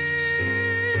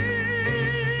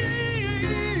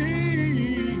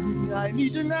 I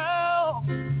need you now.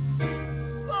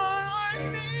 I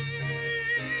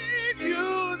need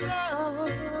you now.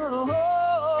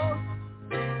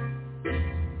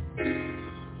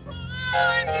 I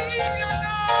need you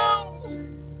now.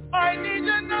 I need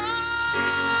you now.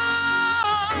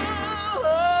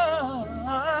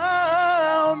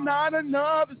 Not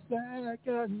another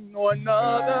second or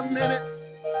another minute.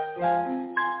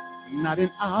 Not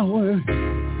an hour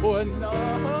or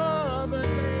another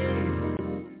day.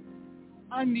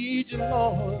 I need you,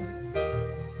 Lord,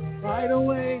 right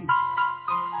away.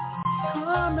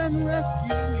 Come and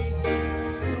rescue me,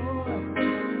 Lord.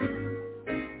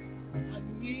 I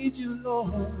need you,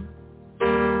 Lord,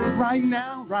 right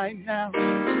now, right now. I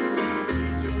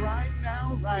need you right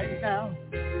now, right now.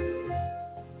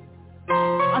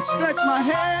 I stretch my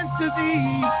hands to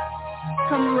thee.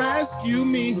 Come rescue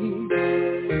me.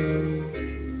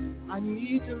 I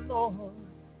need you, Lord,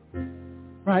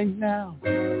 right now.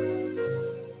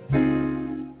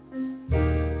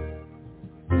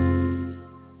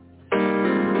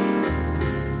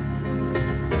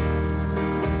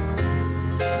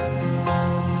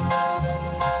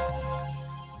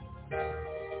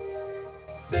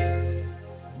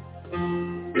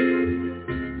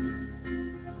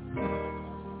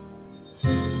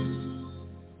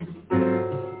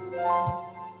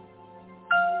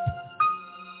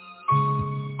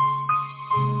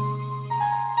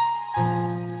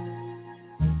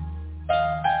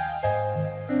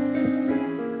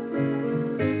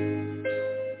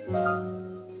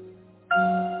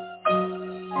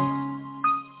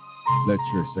 Let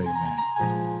your say amen.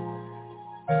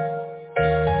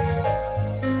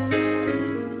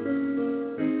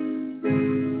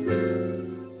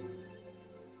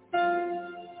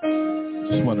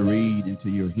 Just want to read into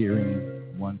your hearing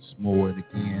once more and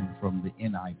again from the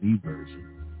NIV version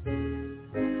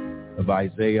of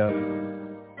Isaiah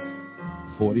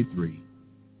 43,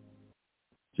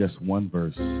 just one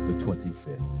verse, the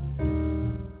 25th.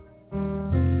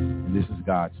 And this is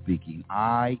God speaking.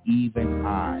 I, even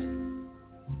I,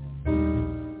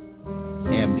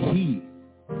 am he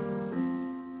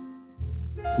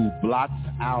who blots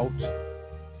out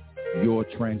your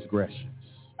transgressions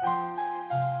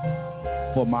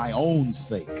for my own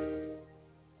sake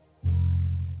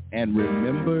and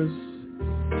remembers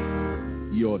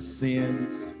your sins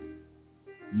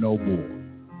no more.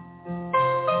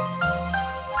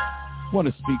 I want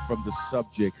to speak from the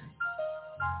subject,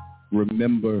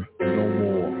 remember no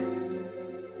more.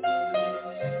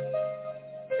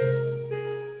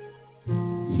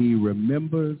 He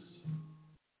remembers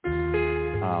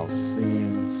our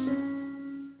sins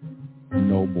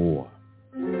no more.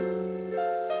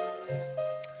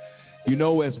 You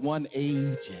know, as one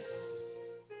ages,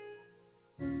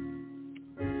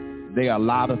 there are a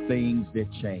lot of things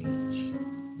that change.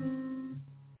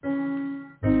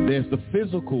 There's the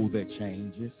physical that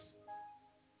changes,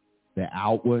 the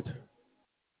outward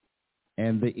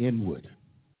and the inward.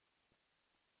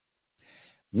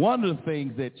 One of the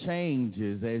things that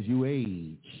changes as you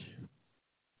age,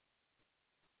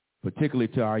 particularly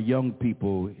to our young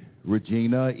people,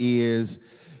 Regina, is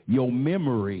your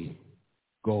memory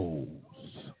goes.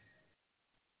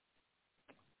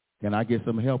 Can I get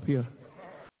some help here?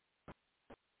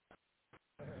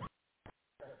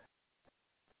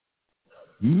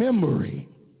 Memory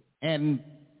and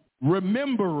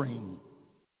remembering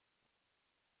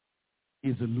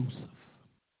is elusive.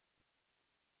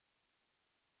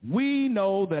 We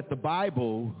know that the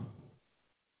Bible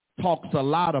talks a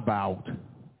lot about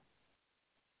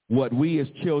what we as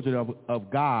children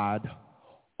of God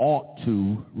ought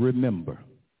to remember.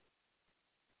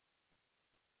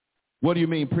 What do you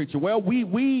mean, preacher? Well,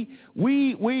 we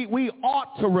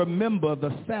ought to remember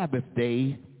the Sabbath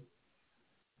day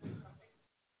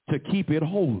to keep it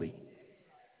holy.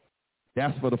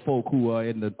 That's for the folk who are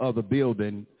in the other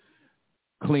building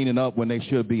cleaning up when they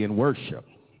should be in worship.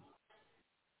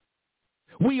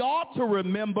 We ought to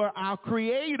remember our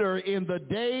Creator in the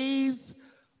days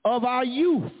of our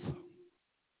youth.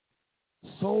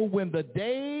 So when the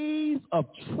days of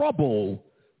trouble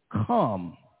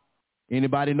come,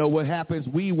 anybody know what happens?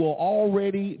 We will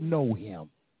already know him.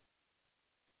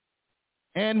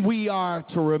 And we are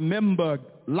to remember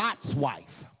Lot's wife,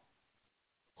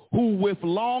 who with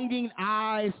longing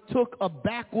eyes took a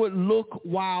backward look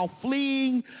while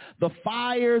fleeing the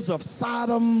fires of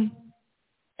Sodom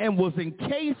and was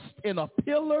encased in a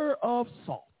pillar of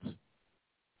salt.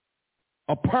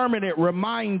 A permanent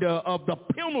reminder of the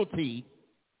penalty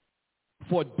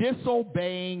for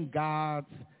disobeying God's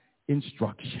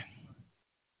instruction.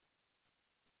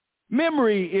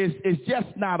 Memory is just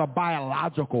not a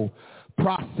biological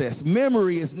process.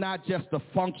 Memory is not just a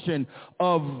function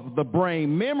of the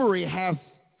brain. Memory has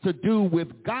to do with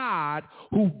God,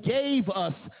 who gave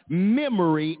us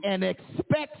memory and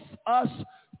expects us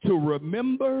to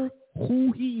remember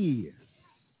who he is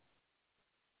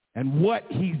and what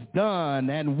he's done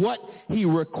and what he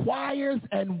requires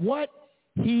and what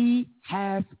he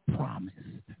has promised.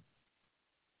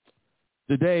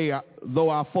 Today, though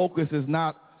our focus is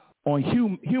not on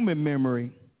human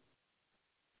memory,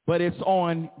 but it's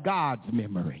on God's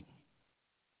memory.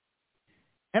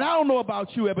 And I don't know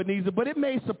about you, Ebenezer, but it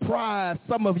may surprise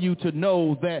some of you to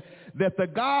know that the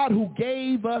God who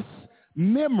gave us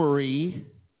memory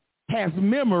has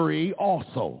memory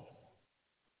also.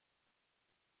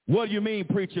 What do you mean,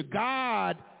 preacher?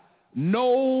 God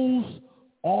knows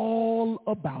all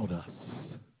about us.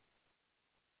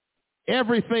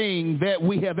 Everything that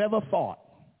we have ever thought,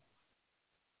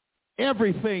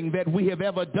 everything that we have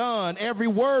ever done, every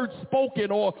word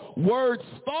spoken or words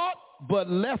thought but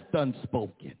left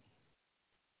unspoken.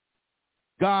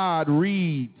 God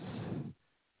reads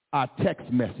our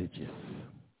text messages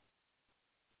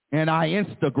and our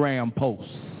Instagram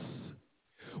posts,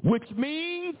 which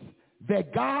means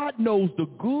that God knows the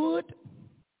good,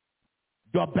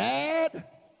 the bad,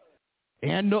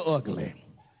 and the ugly.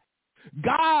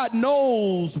 God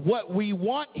knows what we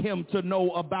want him to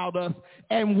know about us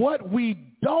and what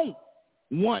we don't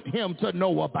want him to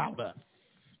know about us.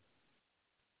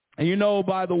 And you know,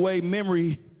 by the way,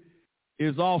 memory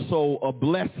is also a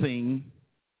blessing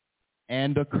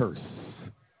and a curse.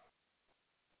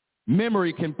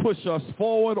 Memory can push us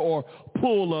forward or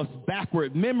pull us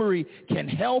backward. Memory can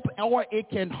help or it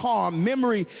can harm.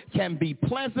 Memory can be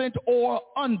pleasant or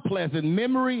unpleasant.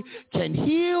 Memory can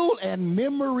heal and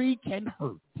memory can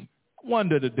hurt. I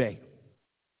wonder today,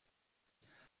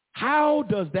 how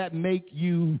does that make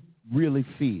you really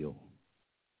feel?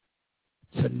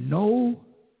 To know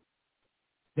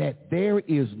that there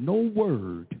is no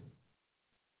word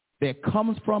that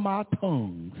comes from our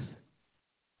tongues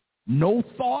no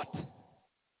thought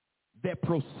that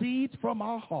proceeds from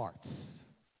our hearts,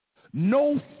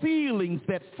 no feelings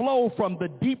that flow from the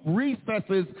deep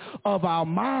recesses of our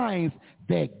minds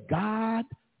that God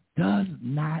does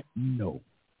not know.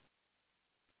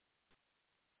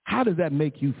 How does that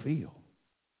make you feel?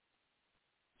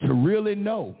 To really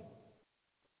know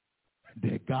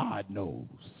that God knows.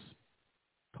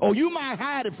 Oh, you might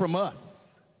hide it from us.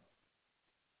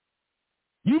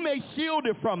 You may shield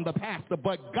it from the pastor,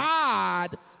 but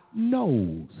God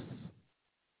knows.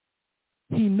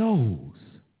 He knows.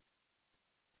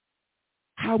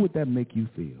 How would that make you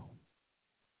feel?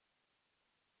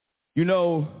 You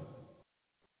know,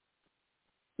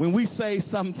 when we say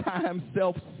sometimes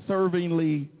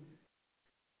self-servingly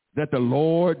that the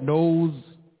Lord knows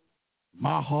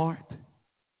my heart,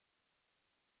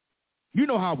 you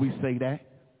know how we say that.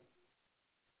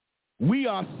 We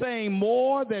are saying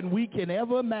more than we can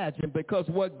ever imagine, because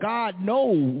what God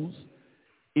knows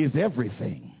is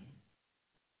everything.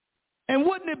 And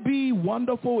wouldn't it be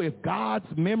wonderful if God's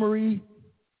memory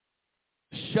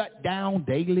shut down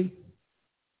daily?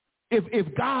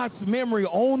 If God's memory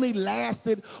only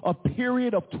lasted a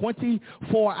period of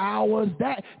 24 hours,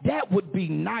 that would be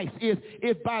nice.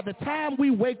 If by the time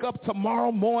we wake up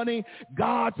tomorrow morning,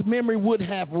 God's memory would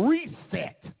have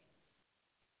reset,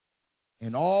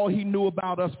 and all he knew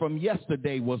about us from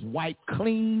yesterday was wiped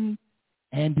clean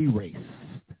and erased.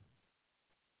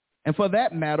 And for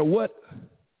that matter, what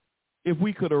if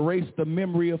we could erase the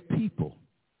memory of people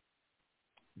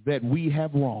that we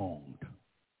have wronged?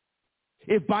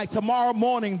 If by tomorrow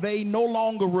morning they no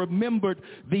longer remembered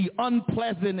the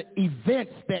unpleasant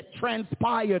events that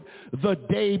transpired the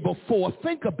day before.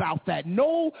 Think about that.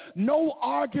 No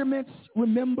arguments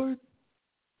remembered.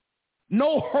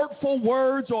 No hurtful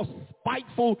words or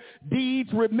spiteful deeds.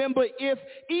 Remember, if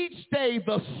each day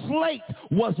the slate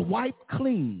was wiped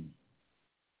clean,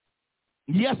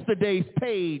 yesterday's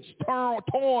page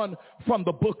torn from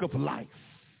the book of life,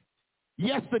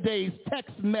 yesterday's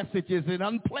text messages and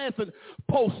unpleasant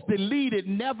posts deleted,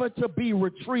 never to be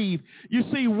retrieved. You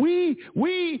see, we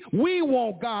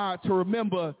want God to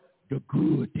remember the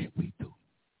good that we do.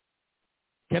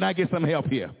 Can I get some help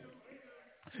here?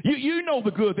 You know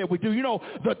the good that we do. You know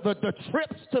the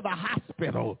trips to the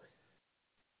hospital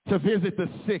to visit the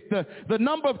sick, the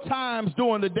number of times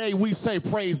during the day we say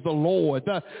praise the Lord,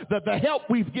 the help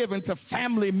we've given to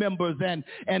family members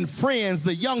and friends,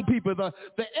 the young people,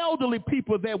 the elderly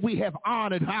people that we have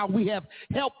honored, how we have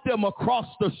helped them across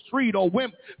the street or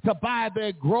went to buy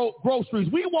their groceries.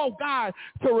 We want God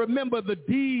to remember the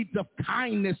deeds of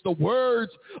kindness, the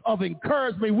words of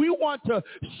encouragement. We want to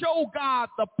show God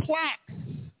the plaques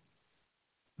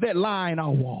that line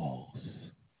our walls,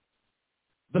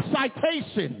 the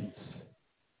citations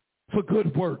for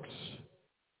good works,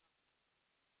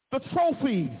 the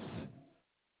trophies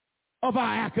of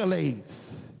our accolades,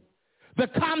 the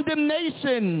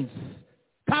commendations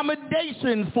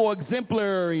for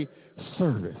exemplary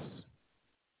service.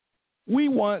 We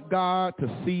want God to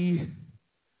see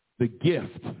the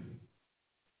gift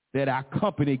that our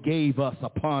company gave us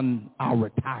upon our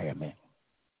retirement.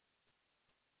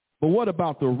 But what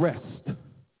about the rest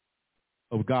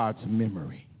of God's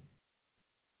memory?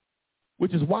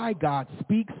 Which is why God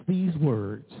speaks these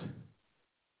words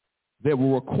that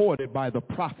were recorded by the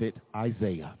prophet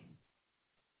Isaiah.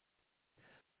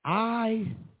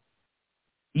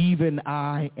 Even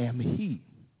I am he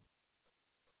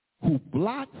who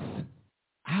blots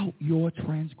out your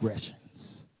transgressions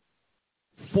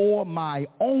for my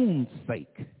own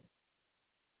sake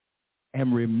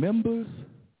and remembers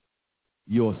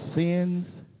your sins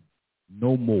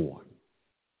no more.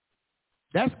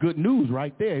 That's good news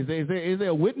right there. Is there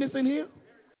a witness in here?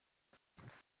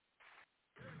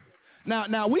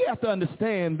 Now we have to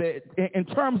understand that in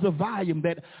terms of volume,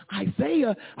 that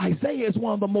Isaiah is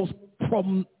one of the most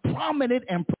prominent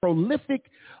and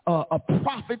prolific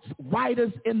prophets,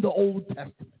 writers in the Old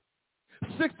Testament.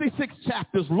 66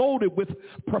 chapters loaded with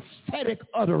prophetic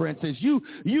utterances. You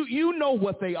know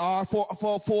what they are,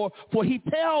 for he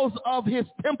tells of his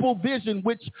temple vision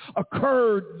which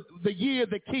occurred the year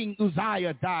that King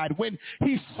Uzziah died, when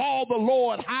he saw the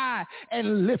Lord high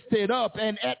and lifted up.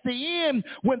 And at the end,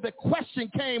 when the question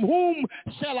came, whom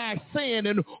shall I send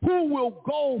and who will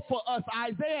go for us?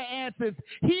 Isaiah answers,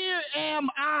 here am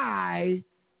I,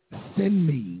 send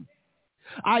me.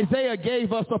 Isaiah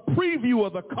gave us a preview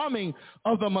of the coming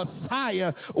of the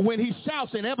Messiah when he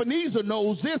shouts, and Ebenezer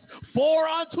knows this, for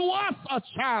unto us a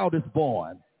child is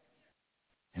born,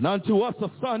 and unto us a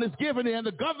son is given, and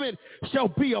the government shall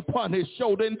be upon his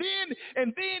shoulder. And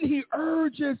then he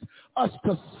urges us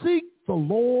to seek the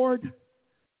Lord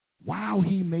while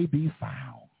he may be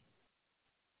found.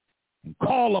 And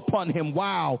call upon him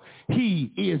while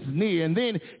he is near. And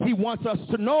then he wants us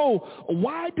to know,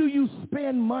 why do you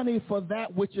spend money for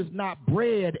that which is not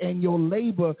bread, and your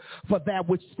labor for that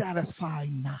which satisfies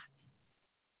not?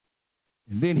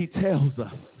 And then he tells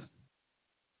us,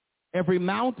 every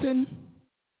mountain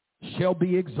shall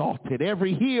be exalted,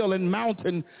 every hill and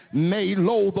mountain made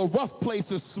low, the rough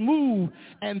places smooth,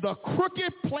 and the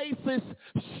crooked places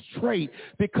straight,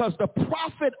 because the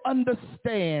prophet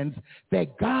understands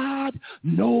that God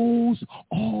knows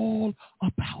all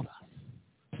about us.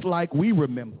 It's like we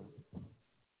remember.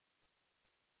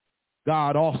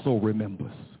 God also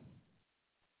remembers,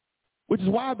 which is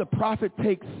why the prophet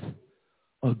takes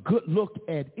a good look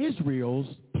at Israel's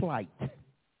plight.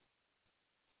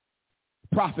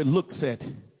 Prophet looks at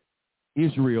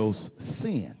Israel's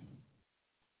sin.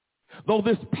 Though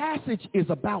this passage is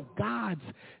about God's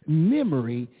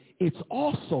memory, it's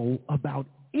also about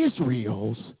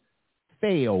Israel's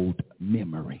failed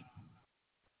memory.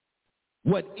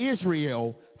 What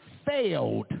Israel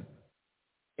failed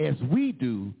as we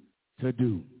do to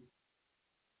do.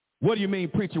 What do you mean,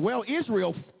 preacher? Well,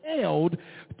 Israel failed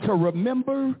to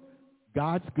remember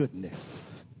God's goodness.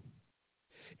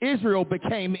 Israel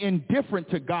became indifferent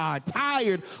to God,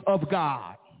 tired of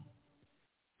God.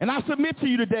 And I submit to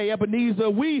you today,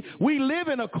 Ebenezer, we live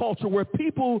in a culture where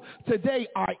people today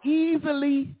are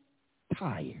easily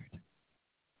tired.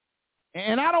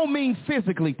 And I don't mean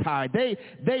physically tired.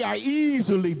 They are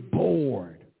easily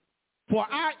bored. For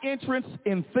our interest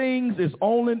in things is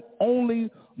only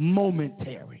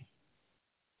momentary.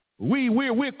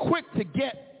 We're quick to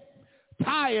get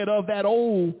tired of that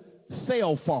old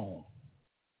cell phone.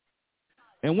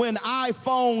 And when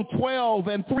iPhone 12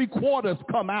 and 3/4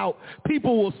 come out,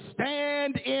 people will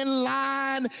stand in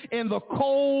line in the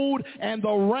cold and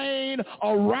the rain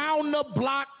around the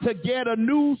block to get a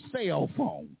new cell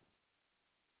phone.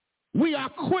 We are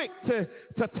quick to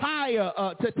tire.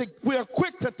 We are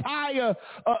quick to tire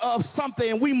of something,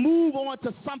 and we move on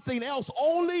to something else,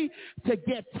 only to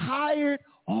get tired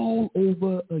all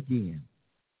over again.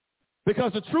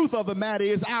 Because the truth of the matter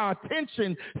is our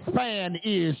attention span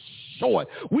is short.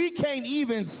 We can't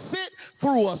even sit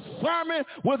through a sermon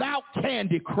without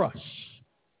Candy Crush.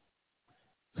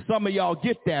 Some of y'all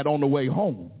get that on the way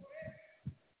home.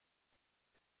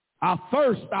 Our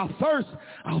thirst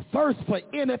for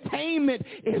entertainment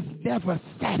is never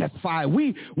satisfied.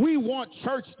 We want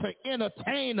church to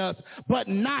entertain us, but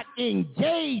not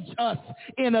engage us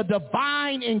in a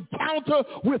divine encounter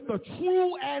with the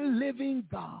true and living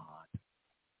God.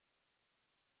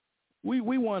 We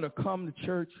want to come to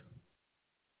church,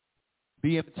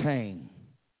 be entertained,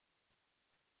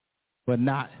 but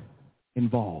not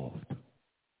involved.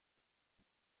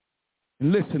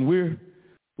 And listen, we're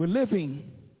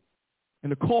living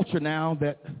in a culture now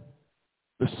that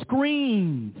the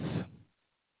screens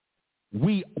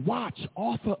we watch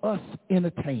offer us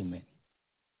entertainment.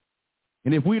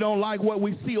 And if we don't like what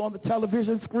we see on the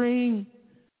television screen,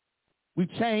 we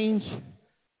change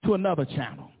to another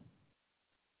channel.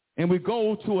 And we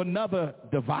go to another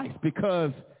device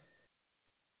because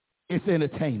it's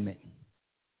entertainment.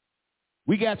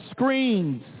 We got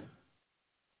screens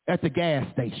at the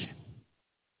gas station,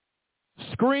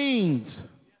 screens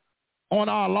on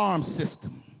our alarm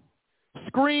system,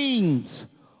 screens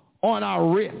on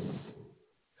our wrists.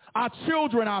 Our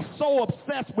children are so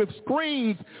obsessed with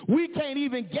screens, we can't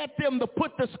even get them to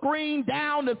put the screen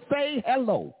down to say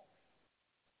hello.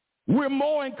 We're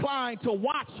more inclined to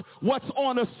watch what's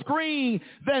on a screen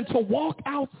than to walk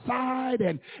outside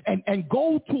and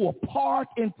go to a park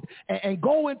and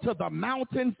go into the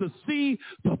mountains to see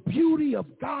the beauty of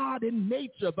God in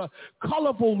nature, the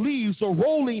colorful leaves, the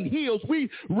rolling hills.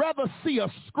 We'd rather see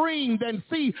a screen than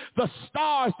see the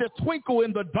stars that twinkle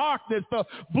in the darkness, the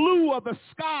blue of the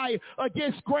sky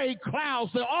against gray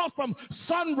clouds, the awesome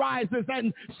sunrises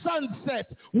and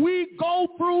sunsets. We go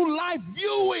through life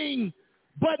viewing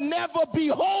but never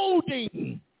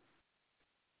beholding,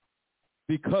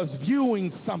 because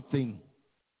viewing something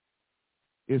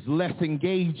is less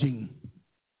engaging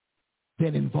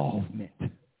than involvement.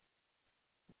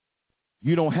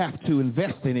 You don't have to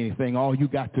invest in anything. All you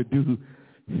got to do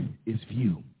is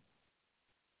view.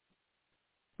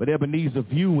 But Ebenezer,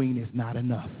 viewing is not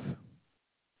enough.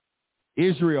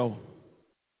 Israel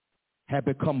had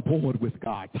become bored with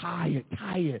God, tired,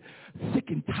 sick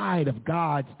and tired of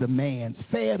God's demands,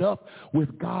 fed up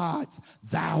with God's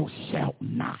thou shalt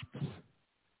not,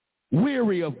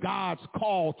 weary of God's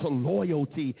call to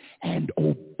loyalty and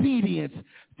obedience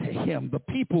to him. The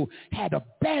people had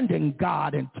abandoned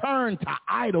God and turned to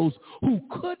idols who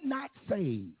could not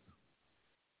save.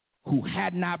 who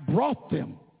had not brought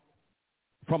them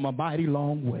from a mighty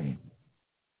long way.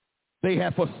 They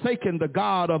had forsaken the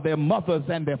God of their mothers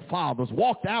and their fathers,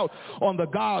 walked out on the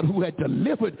God who had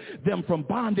delivered them from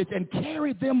bondage and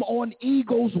carried them on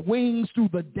eagle's wings through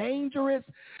the dangerous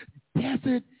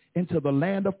desert into the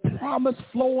land of promise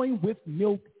flowing with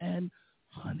milk and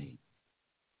honey.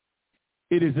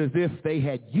 It is as if they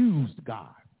had used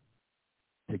God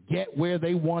to get where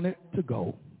they wanted to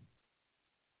go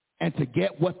and to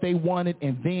get what they wanted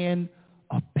and then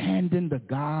abandon the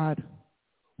God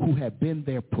who had been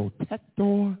their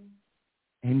protector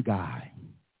and guide.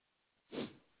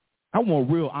 I want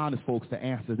real honest folks to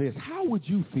answer this. How would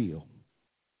you feel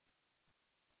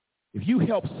if you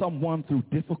helped someone through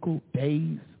difficult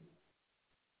days,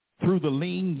 through the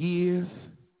lean years,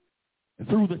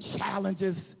 through the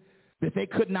challenges that they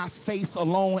could not face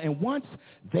alone, and once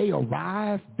they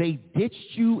arrived, they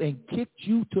ditched you and kicked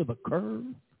you to the curb?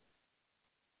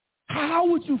 How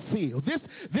would you feel?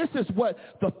 This is what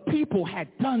the people had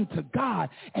done to God,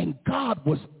 and God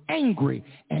was angry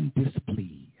and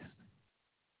displeased.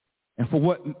 And for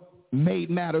what made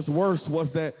matters worse was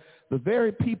that the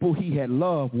very people he had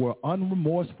loved were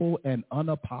unremorseful and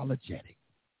unapologetic.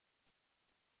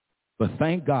 But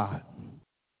thank God,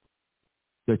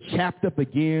 the chapter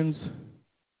begins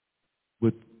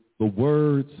with the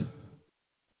words,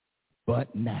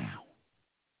 "But now."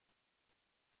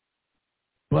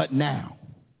 But now,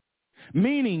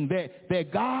 meaning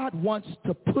that God wants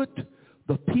to put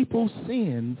the people's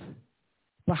sins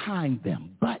behind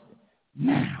them. But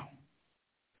now.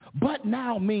 But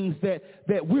now means that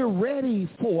we're ready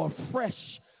for a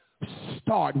fresh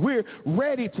start. We're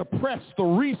ready to press the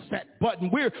reset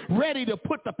button. We're ready to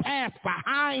put the past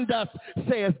behind us,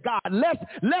 says God.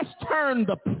 Let's turn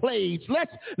the page.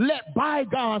 Let's let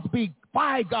bygones be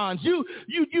bygones. You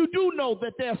do know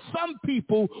that there are some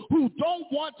people who don't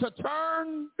want to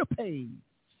turn the page.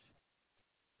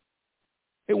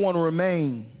 They want to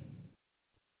remain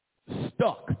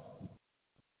stuck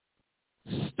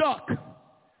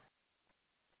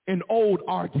in old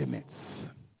arguments,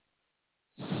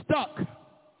 stuck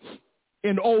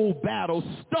in old battles,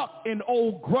 stuck in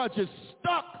old grudges,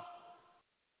 stuck.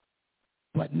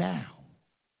 But now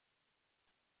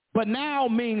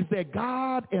means that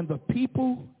God and the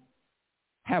people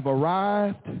have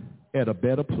arrived at a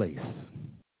better place.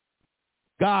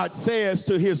 God says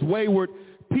to his wayward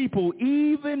people,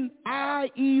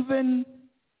 I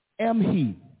am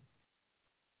he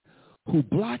who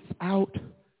blots out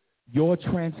your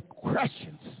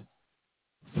transgressions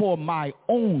for my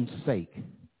own sake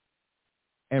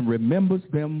and remembers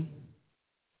them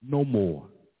no more.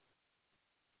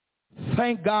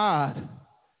 Thank God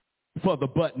for the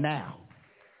but now.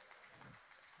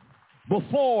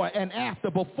 Before and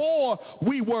after. Before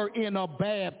we were in a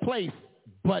bad place,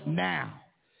 but now.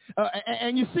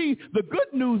 And you see, the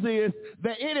good news is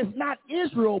that it is not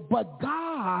Israel, but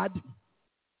God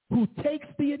who takes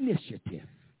the initiative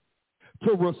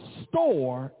to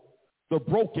restore the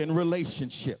broken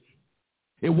relationship.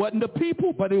 It wasn't the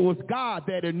people, but it was God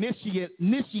that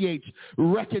initiates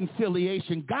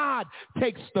reconciliation. God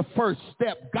takes the first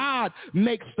step. God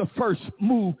makes the first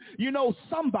move. You know,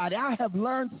 I have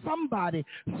learned somebody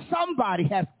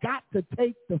has got to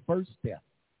take the first step.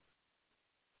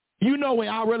 You know, in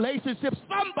our relationship,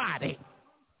 somebody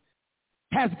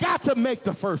has got to make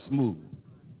the first move.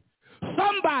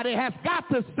 Somebody has got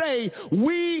to say,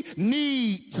 we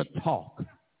need to talk.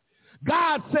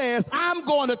 God says, I'm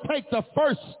going to take the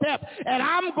first step, and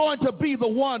I'm going to be the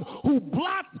one who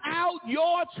blots out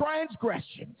your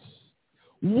transgressions.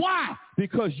 Why?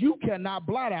 Because you cannot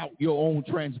blot out your own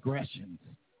transgressions.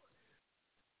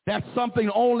 That's something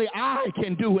only I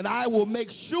can do, and I will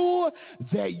make sure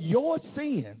that your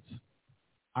sins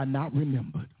are not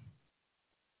remembered.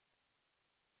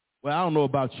 Well, I don't know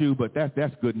about you, but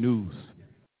that's good news.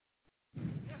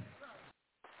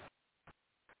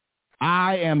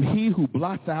 I am he who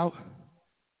blots out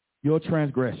your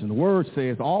transgression. The word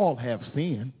says all have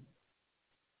sinned.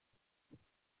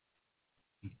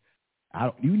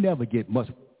 You never get much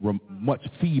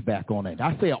feedback on that.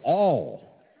 I say all.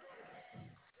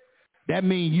 That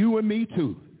means you and me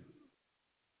too.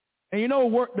 And you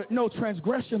know,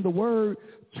 transgression, the word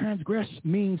transgress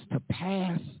means to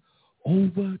pass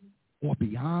over or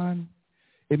beyond.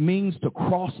 It means to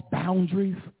cross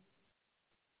boundaries.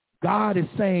 God is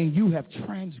saying you have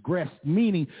transgressed,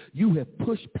 meaning you have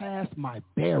pushed past my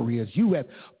barriers. You have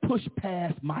pushed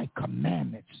past my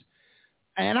commandments.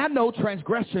 And I know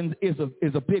transgression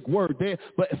is a big word there,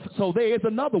 but so there is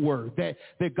another word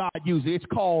that God uses. It's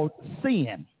called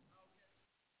sin.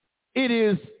 It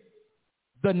is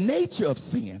the nature of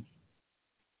sin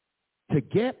to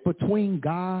get between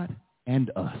God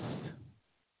and us.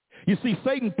 You see,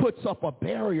 Satan puts up a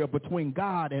barrier between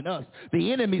God and us.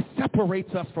 The enemy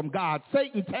separates us from God.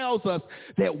 Satan tells us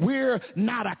that we're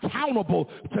not accountable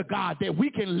to God, that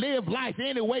we can live life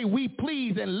any way we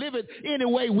please and live it any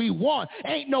way we want.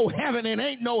 Ain't no heaven and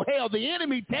ain't no hell. The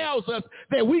enemy tells us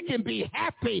that we can be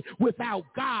happy without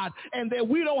God and that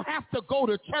we don't have to go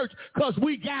to church because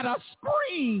we got a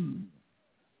screen.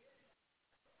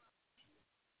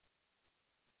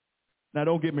 Now,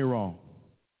 don't get me wrong.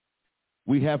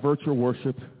 We have virtual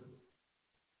worship,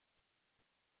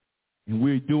 and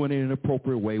we're doing it in an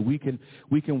appropriate way. We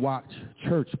can watch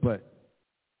church, but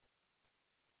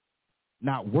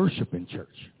not worship in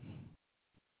church.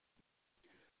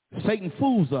 Satan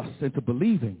fools us into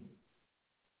believing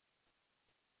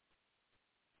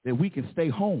that we can stay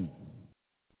home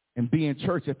and be in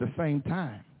church at the same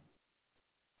time,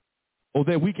 or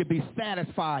that we can be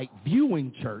satisfied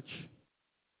viewing church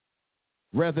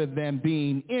rather than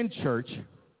being in church.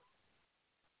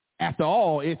 After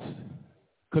all, it's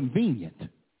convenient.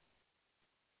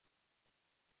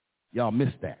 Y'all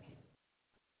missed that.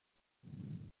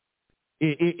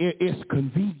 It's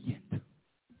convenient.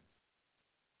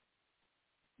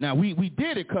 Now, we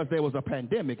did it because there was a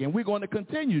pandemic, and we're going to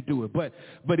continue to do it. But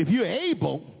if you're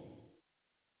able,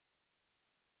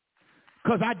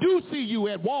 because I do see you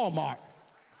at Walmart.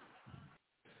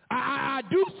 I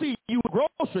do see you at the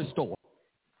grocery store.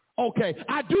 Okay,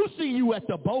 I do see you at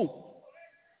the boat.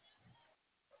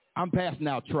 I'm passing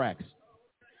out tracts.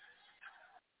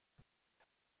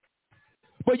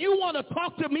 But you want to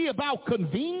talk to me about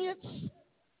convenience?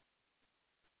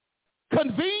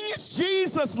 Convenience?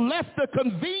 Jesus left the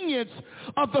convenience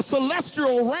of the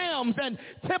celestial realms and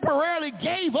temporarily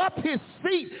gave up his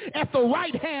seat at the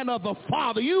right hand of the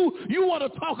Father. You want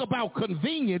to talk about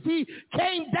convenience? He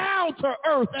came down to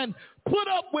earth and put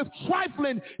up with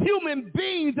trifling human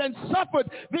beings and suffered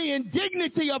the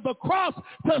indignity of the cross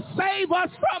to save us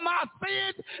from our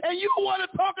sins, and you want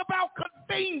to talk about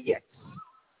convenience?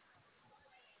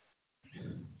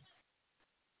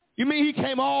 You mean he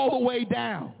came all the way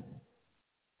down?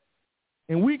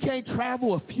 And we can't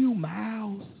travel a few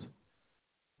miles?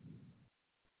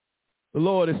 The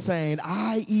Lord is saying,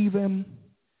 I am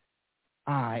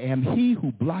he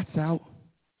who blots out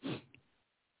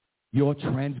your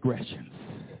transgressions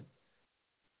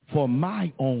for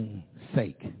my own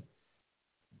sake.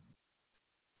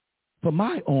 For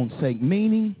my own sake,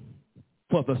 meaning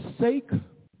for the sake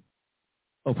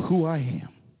of who I am.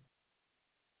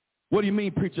 What do you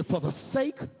mean, preacher? For the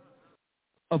sake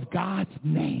of God's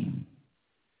name.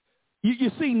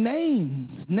 You see,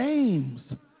 names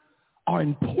are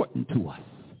important to us,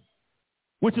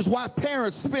 which is why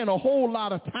parents spend a whole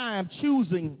lot of time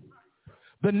choosing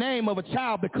the name of a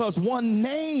child, because one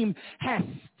name has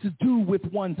to do with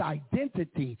one's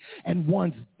identity and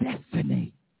one's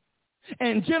destiny.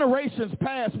 And generations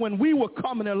past, when we were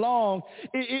coming along,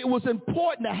 it was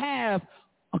important to have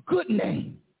a good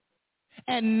name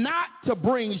and not to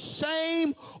bring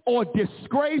shame or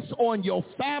disgrace on your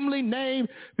family name,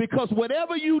 because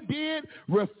whatever you did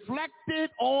reflected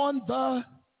on the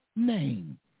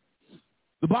name.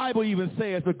 The Bible even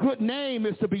says a good name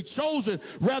is to be chosen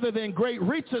rather than great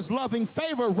riches, loving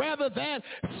favor, rather than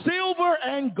silver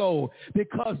and gold,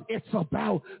 because it's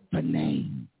about the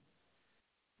name.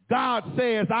 God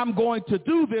says, I'm going to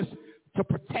do this to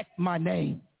protect my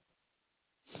name.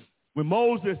 When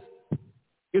Moses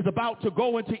is about to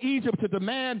go into Egypt to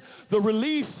demand the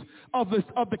release of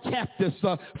the captives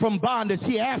from bondage,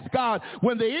 he asked God,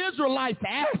 when the Israelites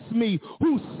ask me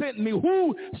who sent me,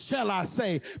 who shall I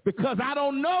say? Because I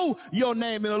don't know your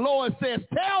name. And the Lord says,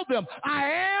 tell them, I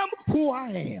am who I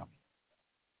am.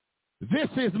 This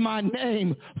is my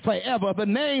name forever, the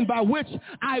name by which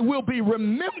I will be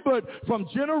remembered from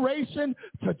generation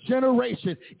to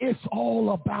generation. It's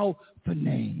all about the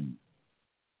name.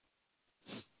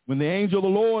 When the angel of the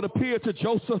Lord appeared to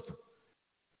Joseph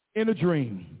in a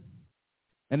dream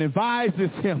and advises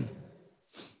him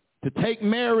to take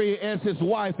Mary as his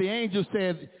wife, the angel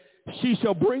said, she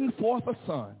shall bring forth a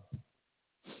son,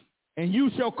 and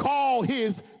you shall call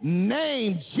his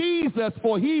name Jesus,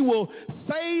 for he will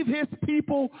save his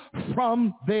people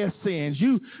from their sins.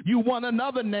 You want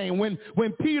another name. When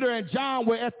Peter and John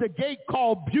were at the gate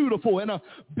called Beautiful, and a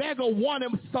beggar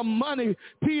wanted some money,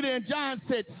 Peter and John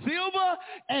said, silver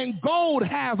and gold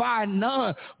have I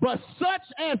none, but such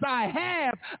as I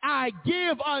have I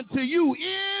give unto you.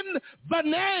 In the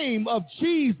name of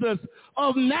Jesus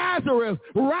of Nazareth,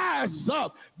 rise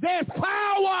up. There's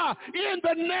power in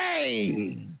the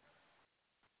name.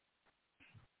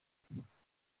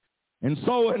 And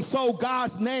so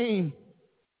God's name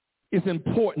is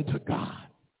important to God.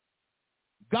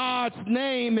 God's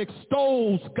name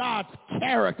extols God's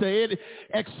character. It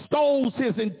extols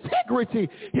his integrity,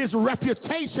 his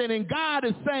reputation. And God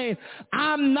is saying,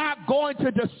 I'm not going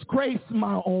to disgrace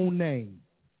my own name.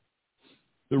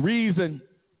 The reason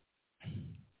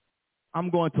I'm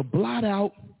going to blot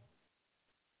out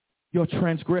your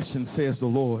transgression, says the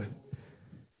Lord,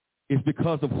 is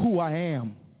because of who I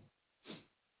am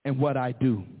and what I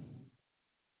do.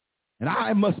 And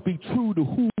I must be true to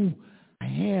who I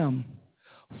am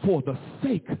for the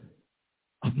sake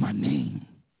of my name.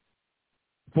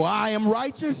 For I am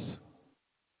righteous,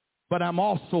 but I'm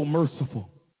also merciful.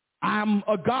 I'm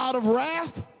a God of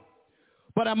wrath,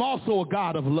 but I'm also a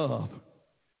God of love.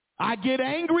 I get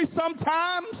angry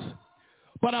sometimes,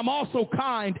 but I'm also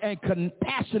kind and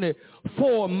compassionate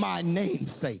for my name's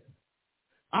sake.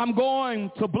 I'm going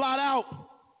to blot out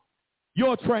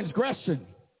your transgression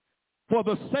for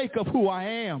the sake of who I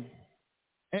am.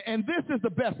 And this is the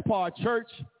best part, church.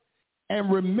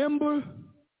 And remember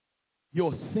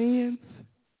your sins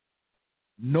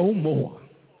no more.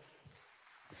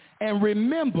 And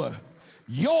remember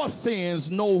your sins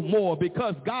no more,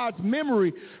 because God's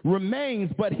memory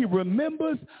remains, but he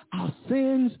remembers our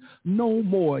sins no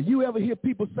more. You ever hear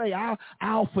people say,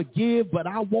 I'll forgive, but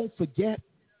I won't forget?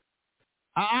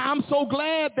 I'm so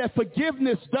glad that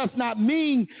forgiveness does not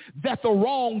mean that the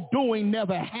wrongdoing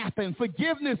never happened.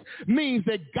 Forgiveness means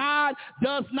that God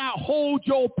does not hold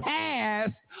your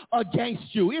past against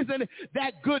you. Isn't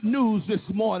that good news this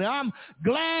morning? I'm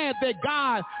glad that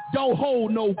God don't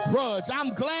hold no grudge.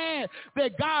 I'm glad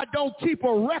that God don't keep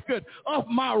a record of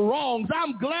my wrongs.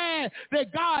 I'm glad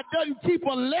that God doesn't keep a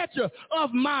ledger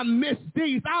of my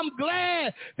misdeeds. I'm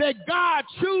glad that God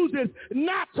chooses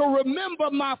not to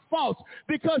remember my faults,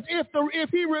 because if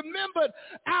he remembered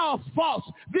our faults,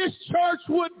 this church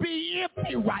would be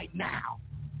empty right now.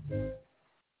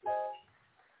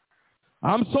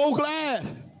 I'm so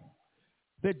glad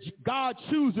that God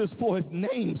chooses for his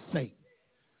name's sake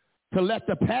to let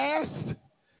the past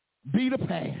be the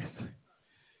past.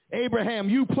 Abraham,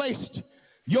 you placed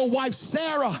your wife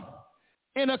Sarah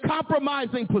in a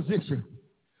compromising position,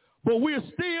 but we're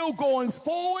still going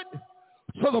forward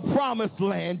to the promised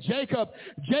land. Jacob,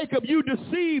 you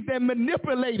deceived and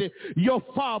manipulated your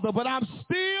father, but I'm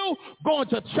still going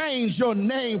to change your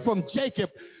name from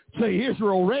Jacob to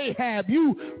Israel. Rahab,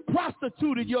 you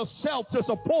prostituted yourself to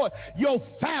support your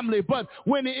family, but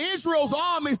when Israel's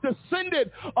armies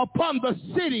descended upon the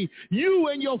city, you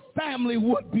and your family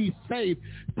would be saved.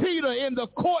 Peter, in the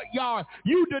courtyard,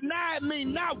 you denied me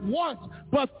not once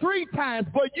but 3 times,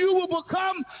 but you will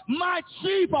become my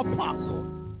chief apostle.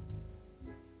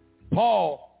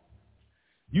 Paul,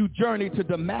 you journeyed to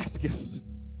Damascus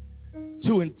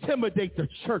to intimidate the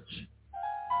church,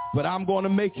 but I'm going to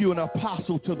make you an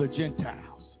apostle to the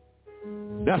Gentiles.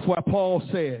 That's why Paul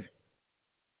said,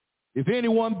 if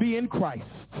anyone be in Christ,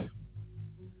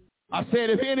 I said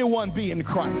if anyone be in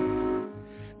Christ,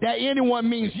 that anyone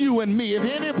means you and me. If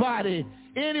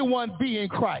anyone be in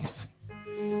Christ,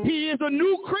 he is a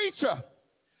new creature,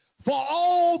 for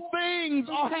all things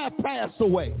have passed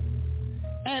away,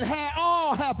 and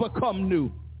all have become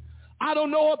new. I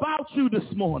don't know about you this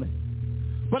morning,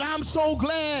 but I'm so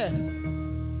glad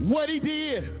what he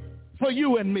did for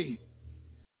you and me.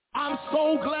 I'm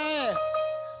so glad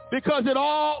because of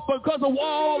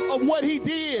all of what he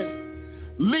did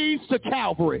leads to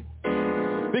Calvary.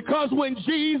 Because when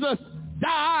Jesus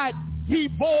died, he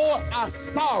bore our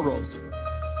sorrows.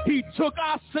 He took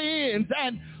our sins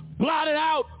and blotted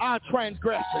out our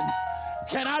transgressions.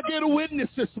 Can I get a witness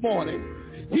this morning?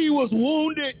 He was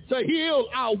wounded to heal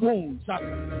our wounds.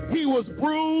 He was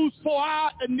bruised for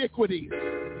our iniquities,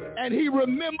 and he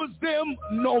remembers them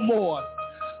no more.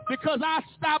 Because I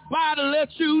stopped by to let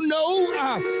you know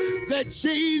that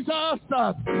Jesus,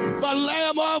 the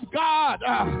Lamb of God,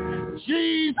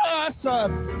 Jesus,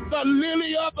 the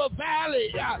lily of the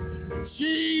valley,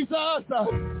 Jesus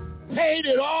paid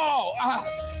it all,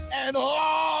 and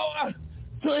all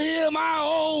to him I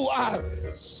owe.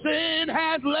 Sin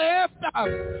has left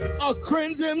a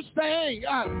crimson stain,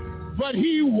 but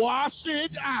he washed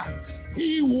it.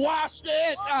 He washed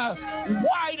it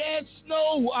white as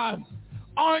snow.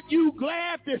 Aren't you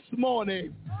glad this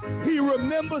morning? He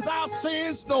remembers our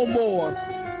sins no more,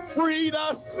 freed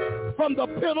us from the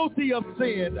penalty of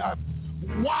sin,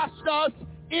 washed us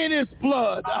in his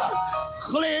blood,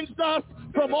 cleansed us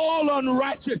from all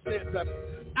unrighteousness.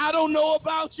 I don't know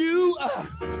about you,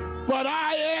 but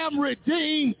I am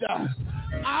redeemed.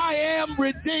 I am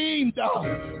redeemed,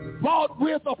 bought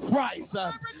with a price.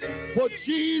 For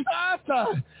Jesus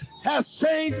has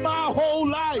changed my whole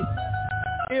life.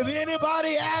 If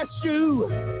anybody asks you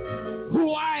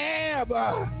who I am,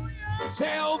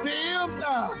 tell them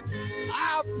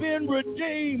I've been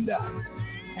redeemed.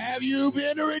 Have you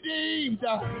been redeemed?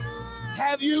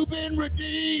 Have you been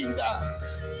redeemed?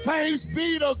 Thanks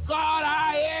be to God,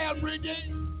 I am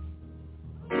redeemed.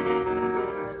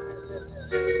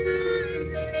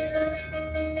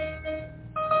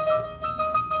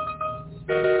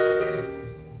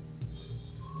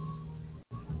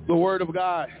 The word of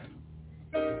God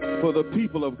for the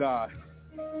people of God.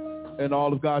 And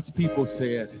all of God's people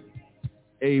said,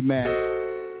 amen.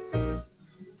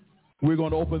 We're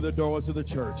going to open the doors of the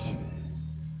church.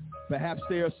 Perhaps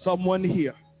there's someone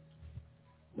here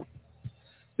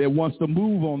that wants to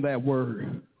move on that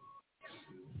word,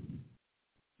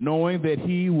 knowing that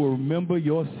he will remember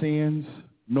your sins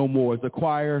no more. As the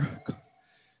choir,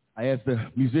 as the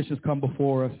musicians come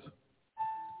before us,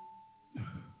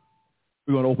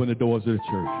 we're going to open the doors of the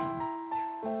church.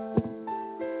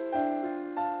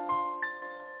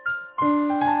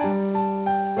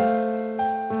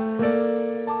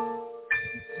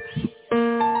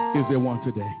 Is there one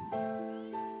today?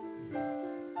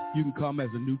 You can come as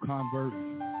a new convert.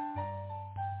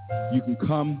 You can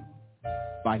come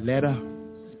by letter.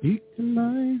 Speak to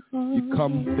my heart. You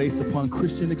come based upon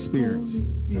Christian experience.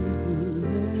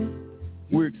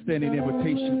 We're extending an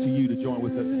invitation to you to join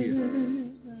with us here.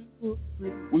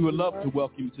 We would love to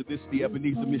welcome you to this, the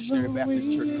Ebenezer Missionary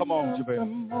Baptist Church. Come on,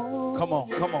 Javale. Come on,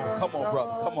 come on, come on,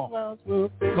 brother. Come on.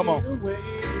 Come on.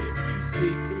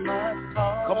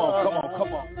 Come on, come on,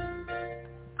 come on.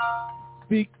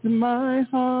 Speak to my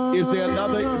heart. Is there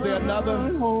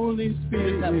another? Holy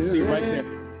Spirit. Just have a seat right there.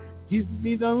 Give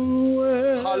me the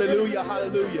word. Hallelujah,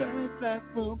 hallelujah. That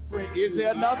will bring Is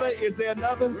there another?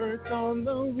 Words on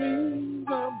the wings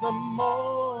of the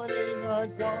morning. Our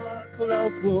dark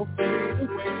clouds will fade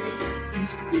away. You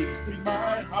speak to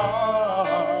my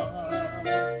heart.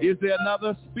 Is there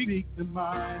another? Speak to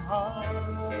my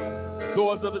heart.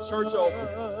 Doors of the church open.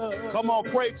 Come on,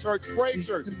 pray, church. Pray,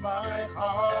 church. Speak to my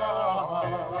heart.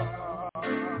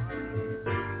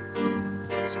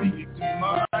 Speak to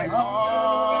my heart.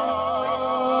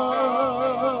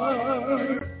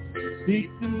 Speak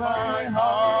to my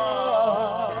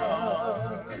heart.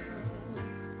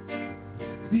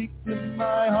 Speak to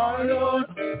my heart, Lord,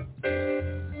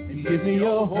 and give me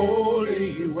your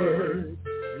holy word.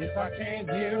 If I can't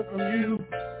hear from you,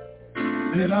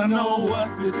 then I know what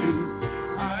to do.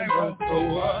 I won't go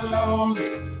alone.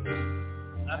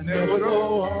 I never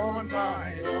go on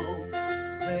my own.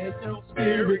 Let your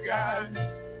spirit guide.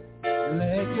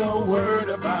 Let your word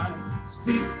abide.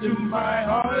 Speak to my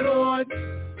heart, Lord.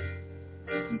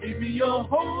 Give me your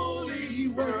holy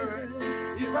word.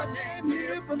 If I can't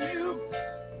hear from you,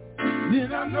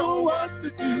 then I know what to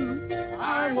do.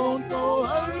 I won't go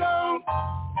alone.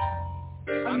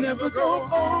 I never go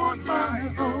on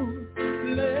my own.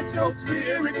 Let your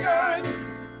spirit guide.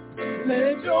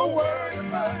 Let your word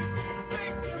abide.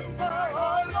 Speak to my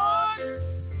heart, Lord,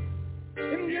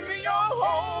 and give me your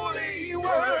holy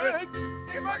word.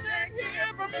 If I can't hear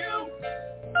from you,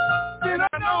 then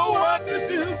I know what to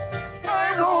do.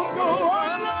 I won't go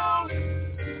alone.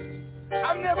 I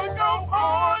never go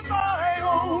on my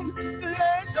own.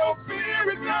 Let your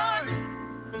spirit guide.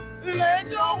 Let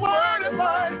your word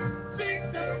abide. Speak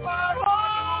to my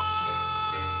heart.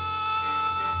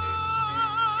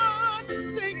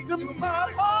 Speak to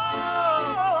my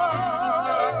heart.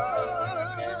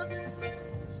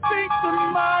 Speak to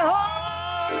my heart.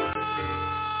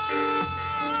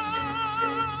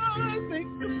 Speak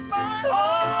to my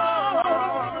heart.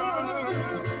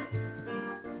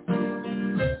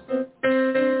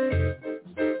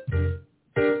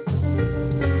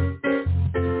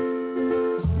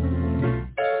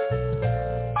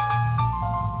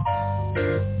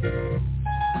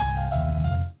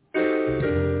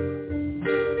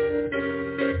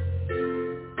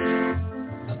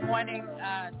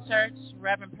 Church,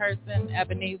 Reverend Person,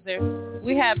 Ebenezer.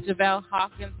 We have Javale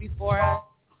Hawkins before us.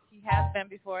 He has been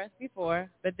before us before,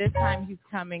 but this time he's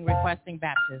coming requesting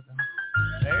baptism.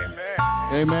 Amen.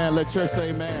 Amen. Let church say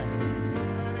amen.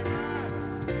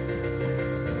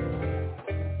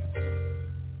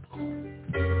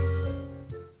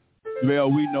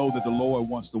 Well, we know that the Lord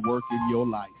wants to work in your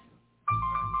life.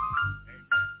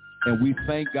 And we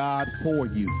thank God for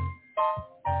you.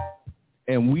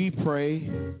 And we pray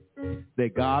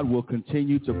that God will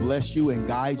continue to bless you and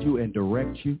guide you and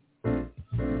direct you.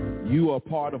 You are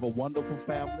part of a wonderful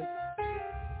family.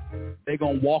 They're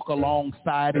going to walk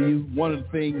alongside of you. One of the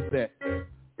things that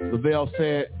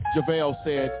Javale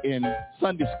said in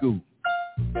Sunday school,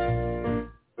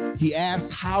 he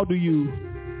asked, how do you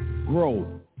grow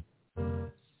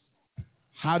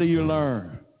How do you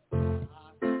learn?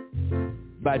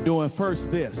 By doing first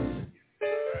this,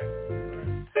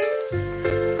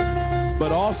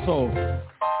 but also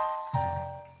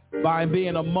by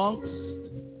being amongst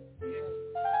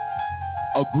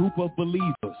a group of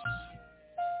believers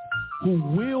who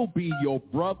will be your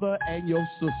brother and your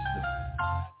sister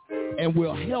and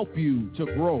will help you to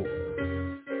grow.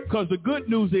 Because the good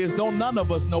news is, none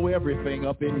of us know everything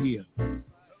up in here.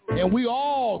 And we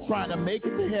all trying to make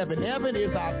it to heaven. Heaven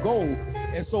is our goal.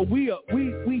 And so we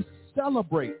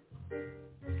celebrate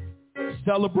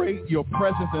your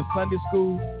presence in Sunday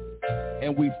school,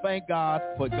 and we thank God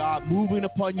for God moving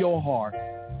upon your heart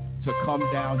to come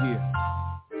down here.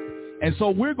 And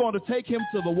so we're going to take him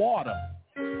to the water.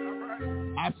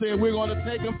 I said we're going to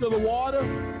take him to the water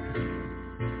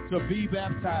to be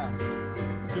baptized.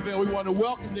 We want to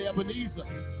welcome the Ebenezer.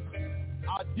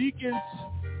 Our deacons,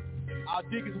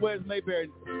 Wes Mayberry,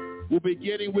 will be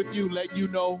getting with you, letting you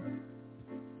know.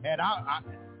 And I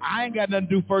ain't got nothing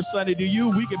to do first Sunday. Do you?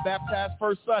 We can baptize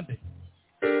first Sunday.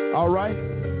 All right?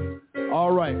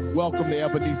 All right. Welcome to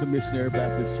Ebenezer Missionary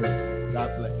Baptist Church.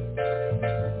 God bless you.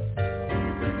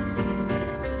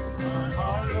 My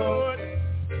heart, Lord,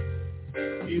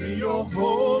 give me your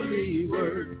holy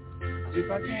word.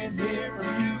 If I can't hear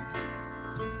from you,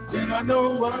 then I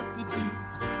know what to do.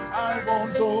 I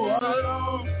won't go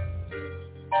alone.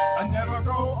 I never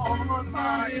go on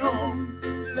my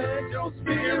own. Let your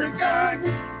spirit guide.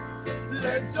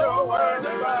 Let your word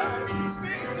abide.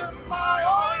 Speak to my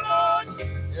heart, Lord.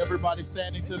 Everybody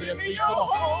standing to their feet. Come on.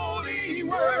 Holy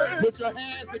word. Put your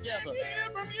hands together. Hear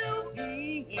from you.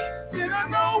 Then I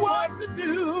know what to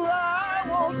do. I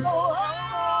won't go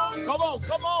alone. Come on,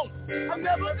 come on. I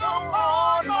never go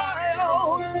on my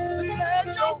own. Let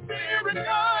your spirit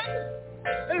guide.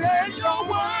 Let your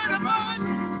word abide.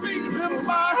 Speak to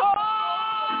my heart.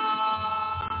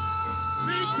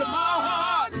 Speak to my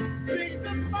heart. Speak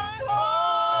to my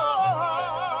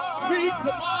heart. Speak to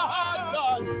my heart,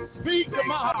 God. Speak to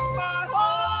my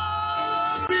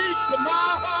heart. Speak to my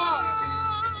heart.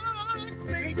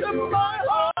 Speak to my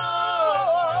heart.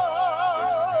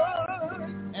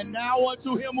 And now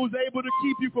unto him who's able to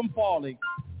keep you from falling,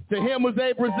 to him who's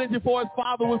able to present you for his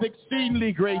Father with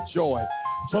exceedingly great joy.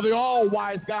 So the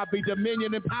all-wise God be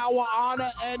dominion and power,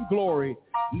 honor, and glory,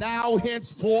 now,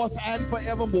 henceforth, and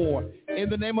forevermore. In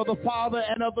the name of the Father,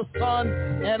 and of the Son,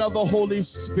 and of the Holy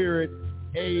Spirit.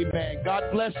 Amen.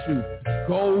 God bless you.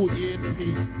 Go in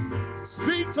peace.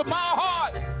 Speak to my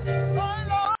heart. My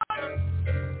Lord,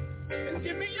 and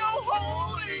give me your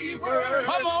holy word.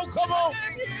 Come on, come on.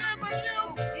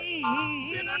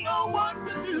 Then I know what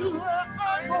to do.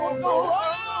 I won't go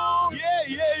alone. Yeah.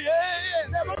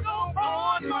 Never go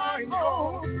on my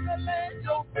own. Let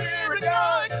your spirit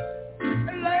guide.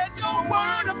 Let your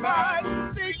word abide.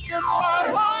 Speak to my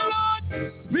heart,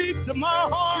 Lord. Speak to my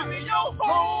heart. Give me your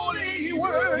holy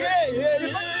word. Yeah.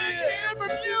 If I hear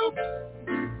from you,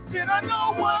 then I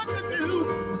know what to do.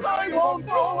 I won't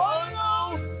go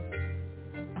alone.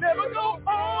 Never go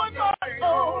on my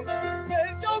own.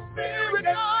 Let your spirit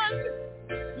guide.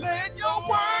 Let your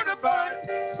word